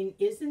 I mean,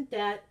 isn't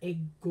that a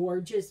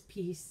gorgeous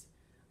piece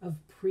of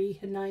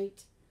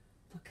prehenite?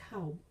 Look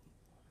how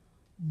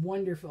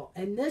wonderful.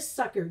 And this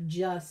sucker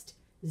just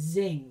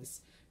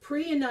zings.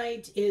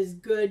 Prehenite is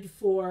good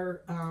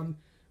for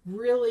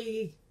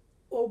really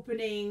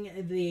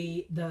opening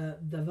the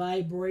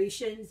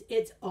vibrations.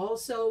 It's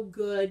also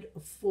good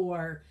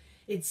for,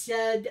 it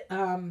said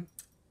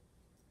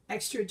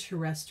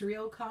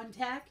extraterrestrial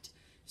contact.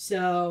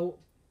 So,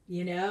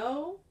 you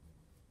know,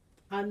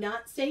 I'm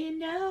not saying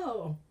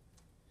no.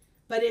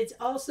 But it's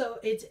also,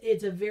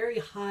 it's a very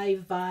high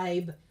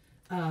vibe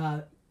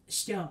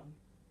stone.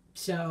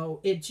 So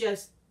it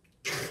just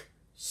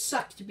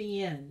sucked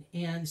me in.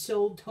 And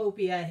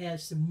Soultopia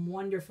has some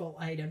wonderful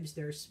items.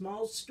 They're a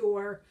small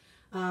store,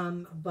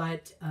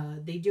 but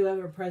they do have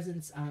a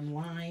presence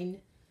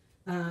online.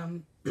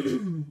 And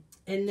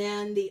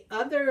then the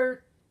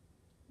other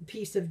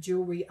piece of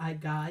jewelry I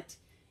got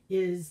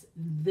is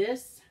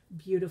this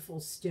beautiful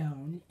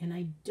stone. And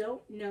I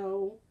don't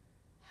know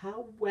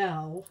how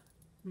well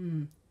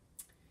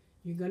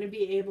you're going to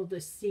be able to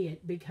see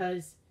it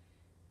because,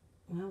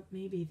 well,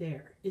 maybe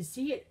there. You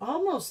see, it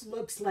almost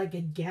looks like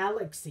a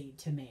galaxy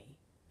to me,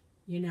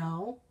 you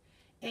know?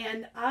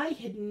 And I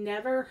had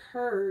never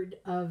heard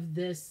of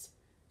this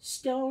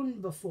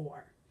stone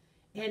before.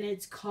 And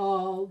it's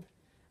called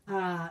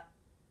Scatterkite.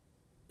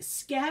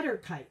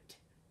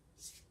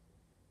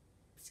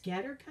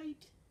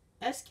 Scatterkite?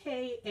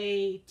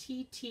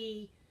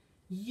 Skattueikite.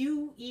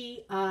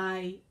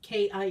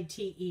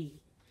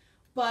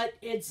 But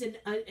it's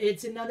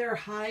another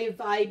high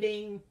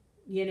vibing,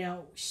 you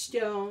know,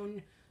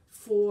 stone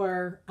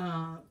for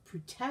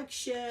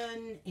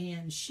protection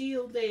and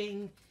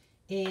shielding.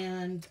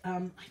 and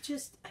I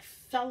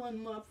fell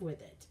in love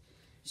with it.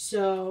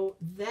 So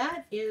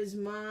that is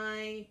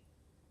my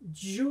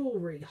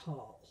jewelry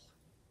haul.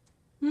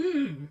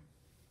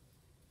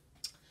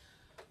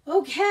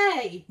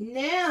 Okay,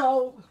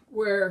 now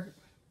we're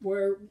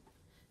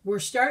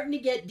starting to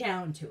get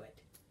down to it.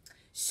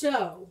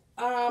 So,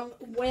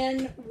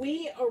 when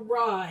we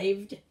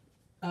arrived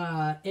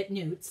at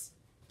Newt's,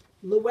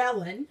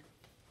 Llewellyn,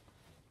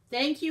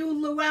 thank you,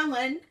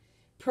 Llewellyn,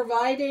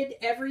 provided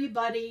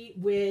everybody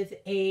with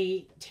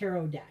a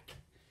tarot deck.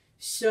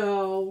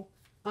 So,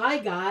 I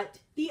got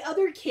the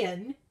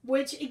Otherkin,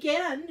 which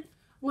again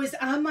was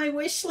on my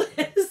wish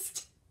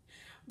list.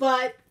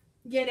 But,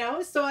 you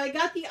know, so I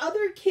got the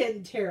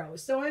Otherkin tarot.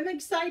 So I'm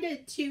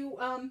excited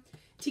to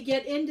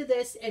get into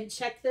this and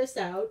check this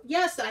out.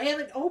 Yes, I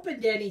haven't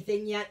opened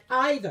anything yet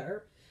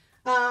either.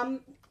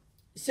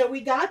 So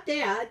we got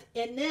that.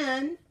 And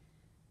then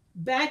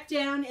back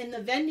down in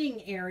the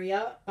vending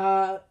area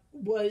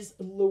was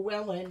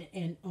Llewellyn.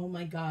 And oh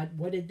my God,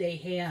 what did they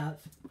have?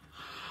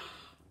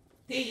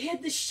 They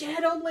had the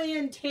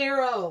Shadowland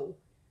Tarot.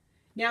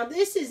 Now,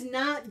 this is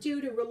not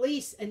due to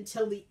release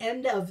until the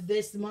end of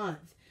this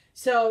month.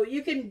 So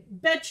you can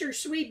bet your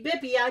sweet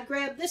bippy I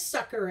grabbed this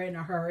sucker in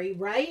a hurry,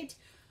 right?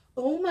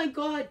 Oh my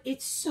God,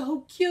 it's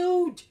so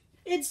cute.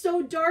 It's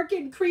so dark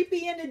and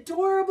creepy and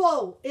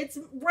adorable. It's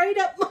right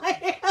up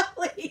my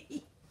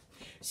alley.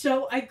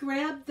 So I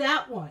grabbed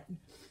that one.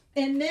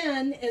 And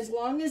then, as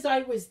long as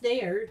I was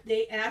there,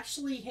 they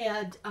actually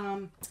had...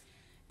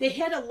 they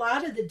had a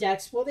lot of the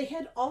decks. Well, they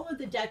had all of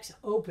the decks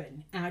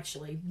open,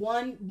 actually.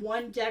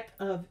 One deck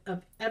of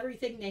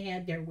everything they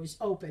had there was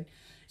open.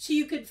 So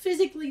you could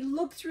physically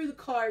look through the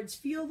cards,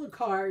 feel the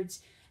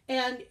cards,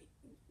 and,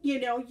 you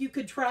know, you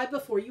could try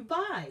before you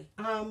buy,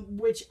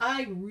 which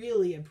I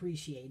really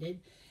appreciated.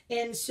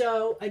 And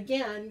so,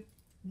 again,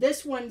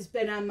 this one's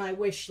been on my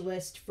wish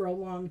list for a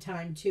long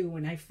time, too,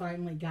 and I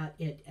finally got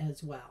it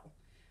as well.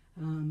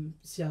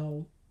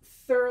 So,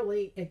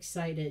 thoroughly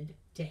excited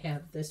to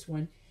have this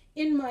one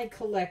in my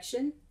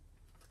collection,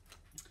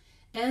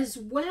 as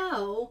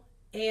well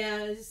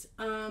as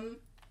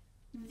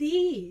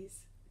these,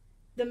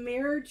 the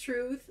Mirror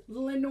Truth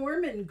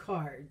Lenormand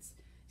cards.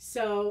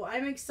 So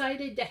I'm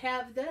excited to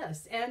have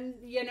this, and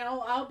you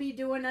know, I'll be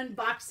doing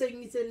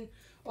unboxings and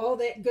all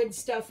that good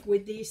stuff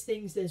with these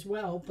things as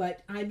well.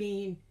 But I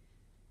mean,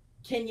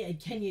 can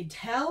you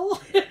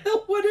tell?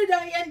 What did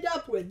I end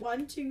up with?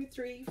 1, 2,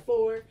 3,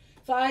 4,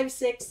 5,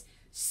 6,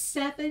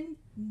 7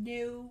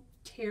 new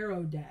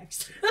tarot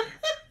decks.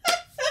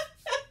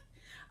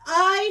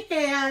 I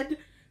had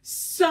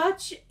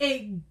such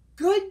a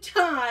good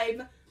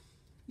time,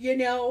 you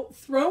know,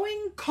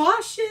 throwing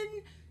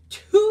caution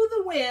to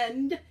the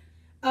wind.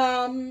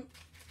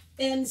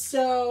 And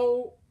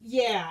so,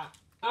 yeah,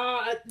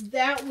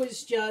 that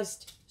was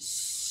just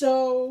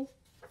so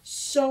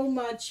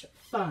much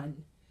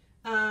fun.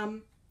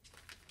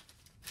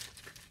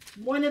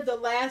 One of the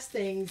last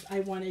things I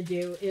want to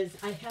do is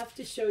I have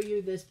to show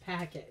you this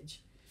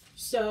package.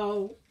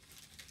 So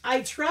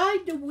I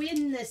tried to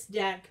win this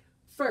deck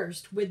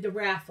first with the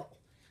raffle,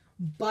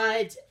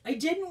 but I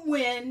didn't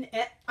win.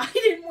 I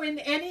didn't win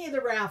any of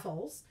the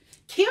raffles.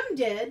 Kim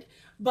did,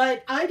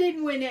 but I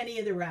didn't win any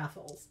of the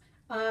raffles.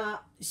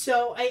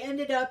 So I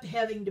ended up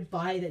having to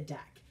buy the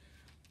deck.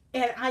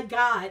 And I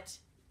got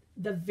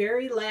the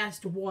very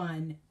last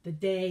one that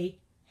they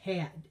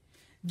had.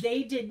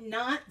 They did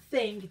not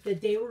think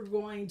that they were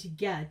going to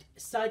get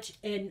such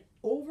an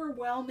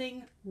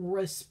overwhelming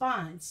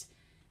response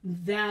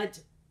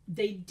that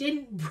they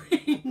didn't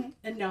bring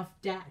enough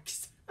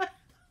decks.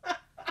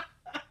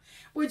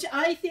 Which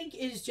I think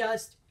is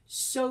just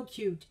so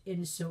cute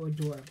and so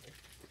adorable.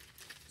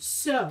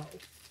 So,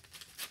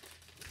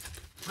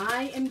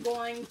 I am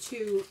going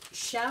to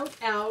shout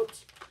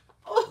out.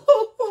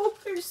 Oh,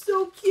 they're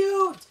so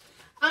cute.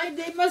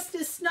 They must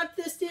have snuck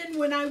this in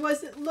when I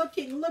wasn't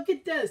looking. Look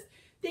at this.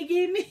 They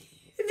gave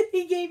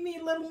me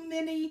little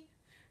mini.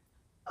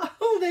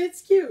 Oh,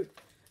 that's cute.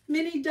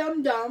 Mini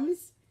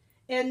dum-dums.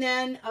 And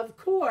then, of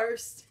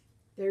course,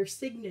 their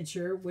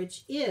signature,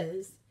 which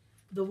is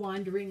the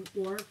Wandering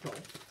Oracle.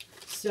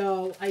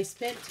 So I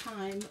spent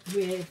time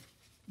with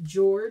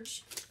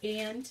George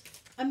and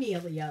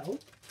Emilio,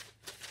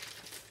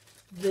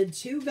 the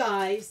two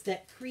guys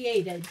that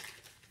created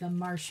the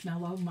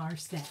Marshmallow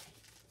Marseille.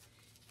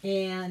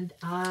 And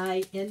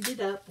I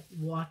ended up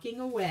walking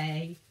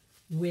away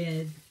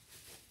with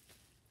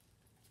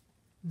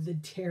the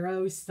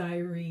Tarot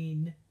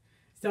Siren.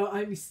 So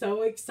I'm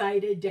so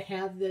excited to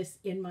have this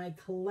in my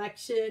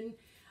collection.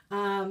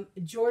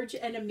 George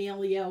and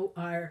Emilio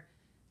are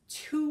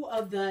two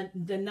of the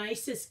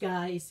nicest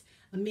guys.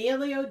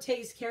 Emilio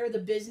takes care of the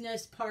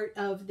business part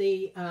of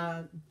the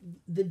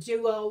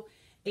duo,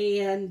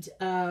 and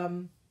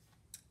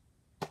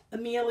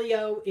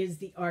Emilio is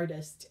the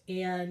artist.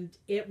 And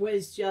it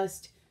was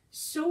just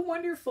so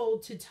wonderful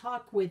to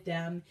talk with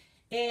them.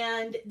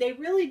 And they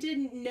really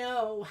didn't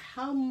know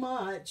how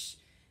much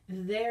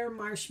their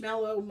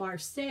Marshmallow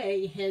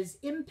Marseille has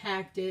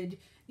impacted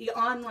the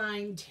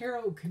online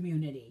tarot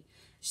community.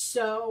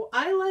 So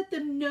I let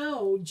them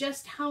know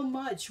just how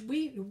much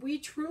we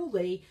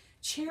truly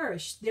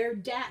cherish their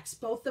decks,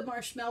 both the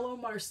Marshmallow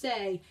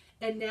Marseille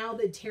and now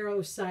the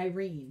Tarot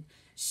Siren.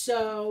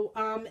 So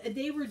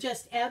they were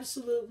just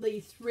absolutely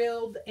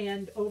thrilled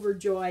and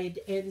overjoyed.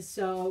 And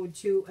so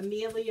to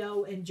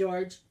Emilio and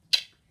George,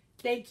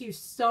 thank you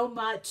so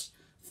much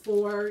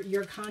for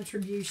your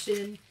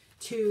contribution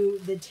to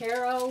the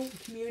tarot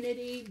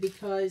community,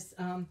 because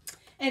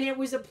and it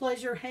was a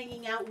pleasure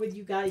hanging out with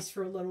you guys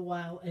for a little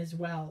while as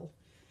well.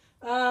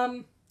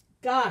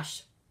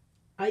 Gosh,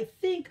 I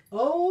think,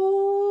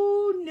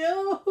 oh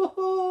no,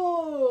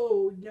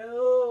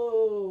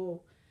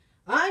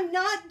 I'm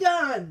not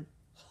done.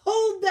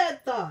 Hold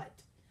that thought.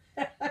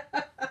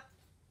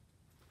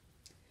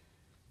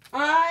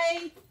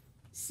 I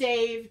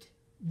saved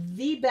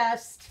the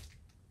best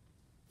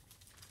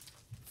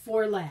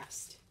for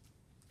last,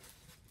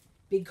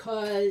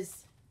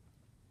 because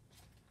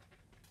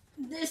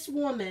this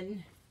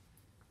woman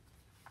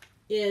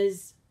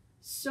is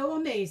so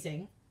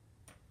amazing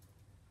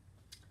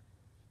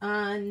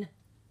on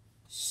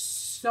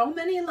so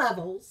many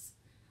levels.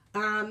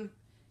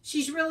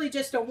 She's really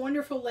just a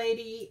wonderful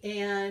lady,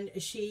 and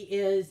she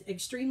is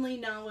extremely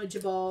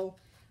knowledgeable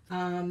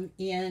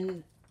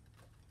in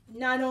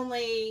not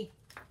only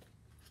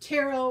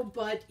tarot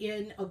but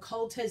in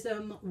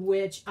occultism,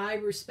 which I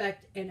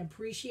respect and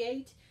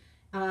appreciate.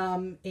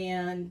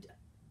 And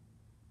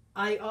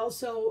I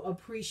also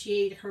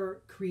appreciate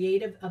her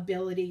creative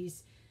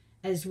abilities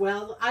as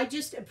well. I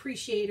just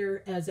appreciate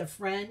her as a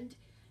friend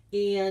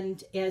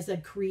and as a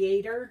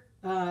creator,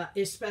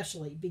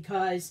 especially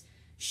because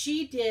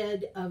she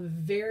did a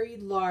very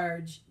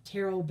large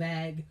tarot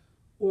bag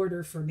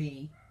order for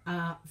me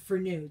for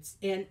nudes.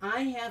 And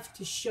I have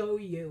to show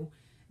you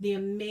the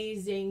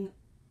amazing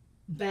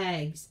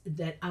bags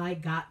that I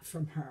got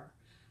from her.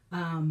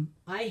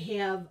 I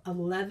have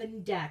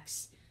 11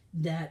 decks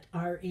that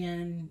are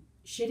in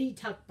shitty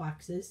tuck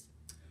boxes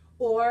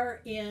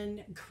or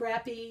in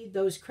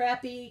those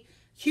crappy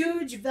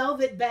huge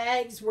velvet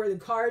bags where the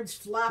cards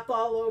flop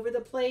all over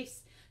the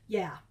place.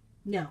 Yeah,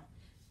 no.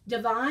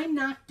 Divine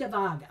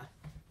Noctavaga.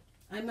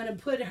 I'm going to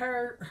put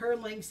her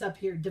links up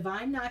here.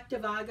 Divine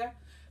Noctavaga.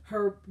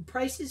 Her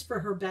prices for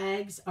her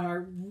bags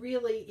are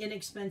really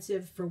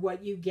inexpensive for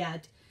what you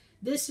get.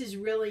 This is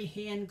really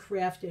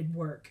handcrafted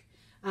work.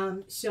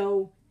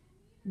 So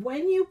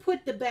when you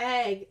put the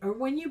bag, or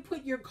when you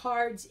put your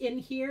cards in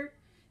here,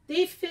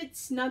 they fit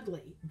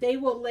snugly. They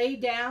will lay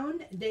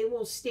down, they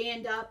will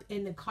stand up,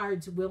 and the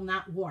cards will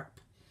not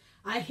warp.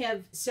 I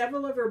have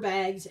several of her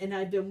bags, and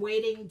I've been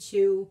waiting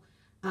to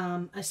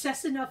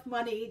assess enough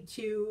money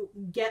to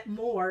get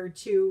more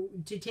to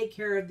take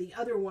care of the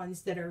other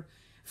ones that are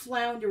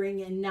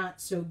floundering and not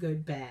so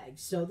good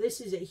bags. So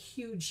this is a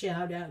huge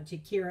shout out to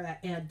Kira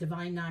at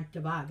Divine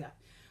Noctavaga.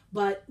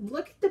 But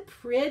look at the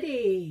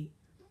pretty.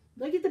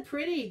 Look at the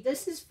pretty.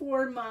 This is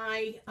for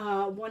my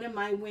one of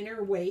my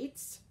winter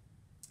weights.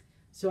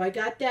 So I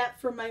got that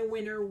for my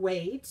winter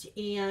weight,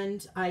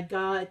 and I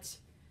got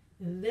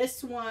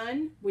this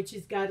one, which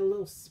has got a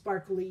little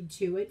sparkly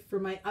to it, for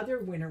my other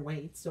winter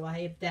weight. So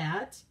I have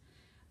that.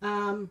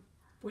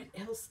 What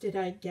else did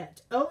I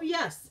get? Oh,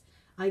 yes.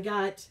 I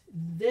got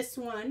this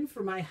one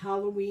for my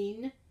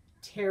Halloween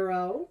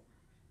tarot.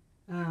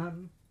 I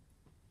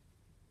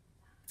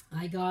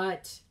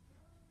got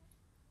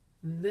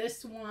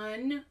this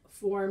one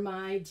for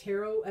my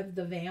Tarot of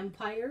the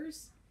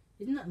Vampires.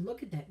 Isn't that,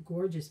 look at that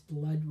gorgeous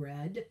blood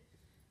red.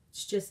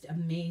 It's just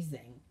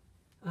amazing.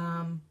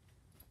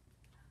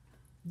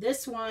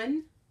 This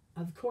one,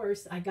 of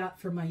course, I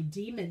got for my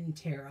Demon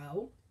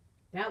Tarot.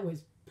 That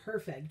was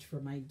perfect for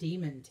my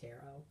Demon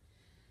Tarot.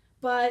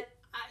 But,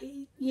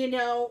 you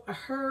know,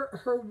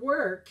 her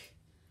work,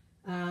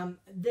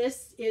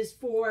 this is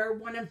for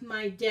one of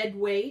my dead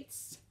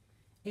weights.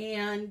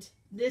 And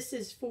this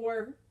is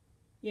for,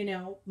 you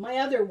know, my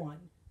other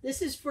one.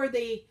 This is for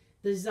the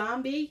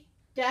zombie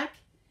deck.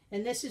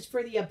 And this is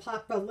for the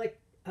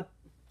apocalyptic.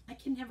 I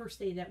can never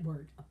say that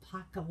word.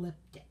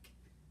 Apocalyptic.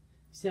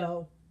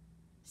 So,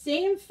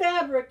 same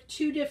fabric,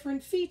 two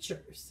different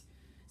features.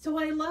 So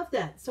I love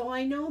that. So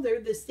I know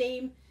they're the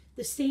same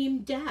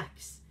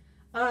decks.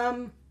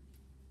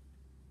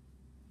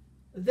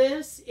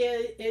 This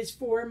is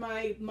for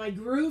my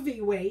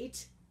groovy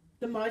weight,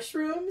 the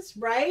mushrooms,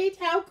 right?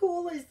 How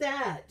cool is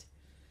that?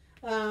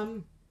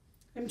 I'm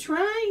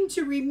trying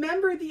to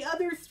remember the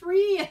other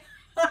three.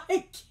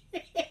 I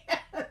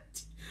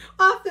can't.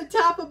 Off the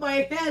top of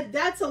my head,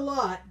 that's a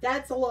lot.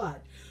 That's a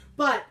lot.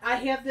 But I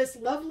have this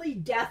lovely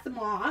death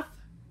moth.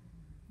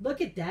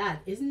 Look at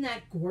that. Isn't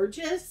that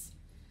gorgeous?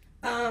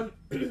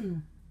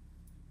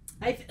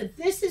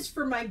 This is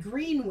for my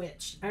green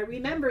witch. I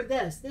remember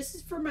this. This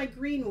is for my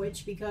green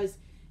witch because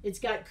it's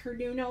got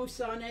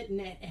Carnunos on it and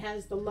it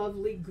has the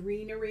lovely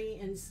greenery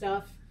and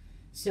stuff.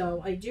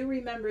 So I do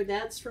remember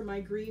that's for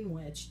my green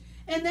witch.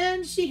 And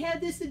then she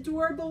had this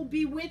adorable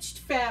bewitched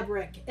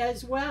fabric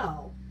as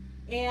well.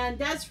 And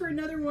that's for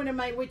another one of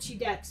my witchy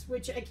decks,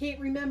 which I can't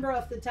remember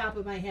off the top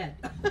of my head.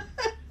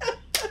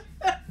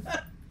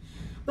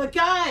 But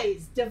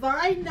guys,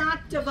 Divine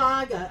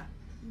Noctavaga,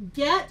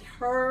 get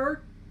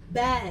her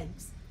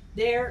bags.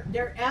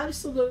 They're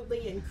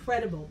absolutely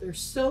incredible. They're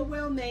so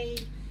well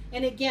made.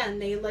 And again,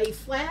 they lay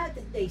flat,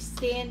 they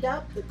stand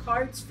up, the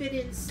cards fit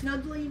in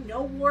snugly,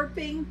 no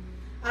warping.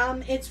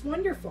 It's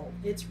wonderful.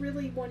 It's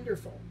really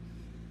wonderful.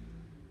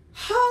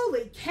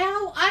 Holy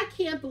cow, I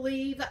can't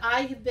believe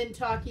I have been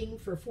talking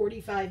for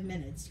 45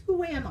 minutes.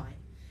 Who am I?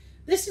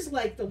 This is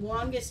like the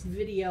longest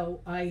video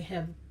I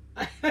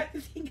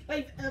think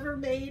I've ever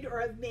made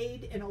or have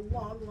made in a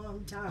long,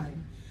 long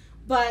time.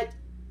 But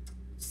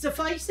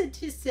suffice it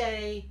to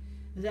say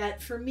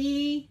that for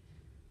me,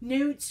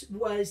 Newt's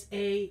was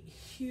a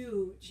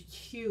huge,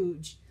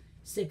 huge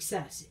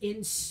success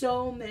in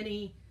so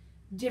many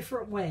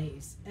different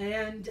ways.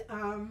 And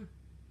I'm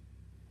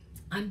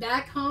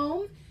back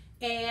home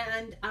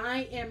and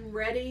I am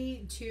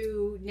ready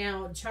to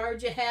now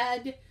charge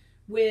ahead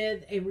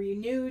with a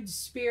renewed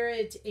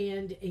spirit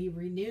and a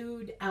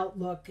renewed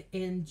outlook,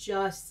 and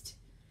just,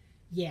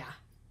 yeah.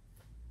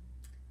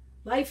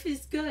 Life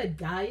is good,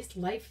 guys.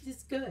 Life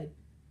is good.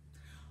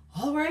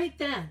 All right,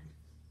 then.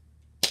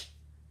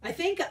 I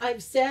think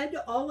I've said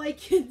all I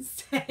can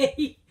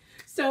say.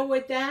 So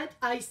with that,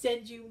 I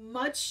send you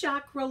much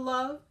chakra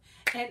love,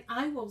 and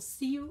I will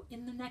see you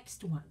in the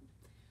next one.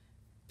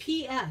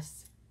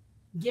 P.S.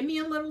 Give me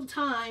a little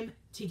time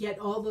to get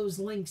all those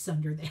links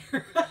under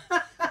there.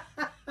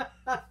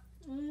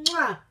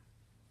 Mwah.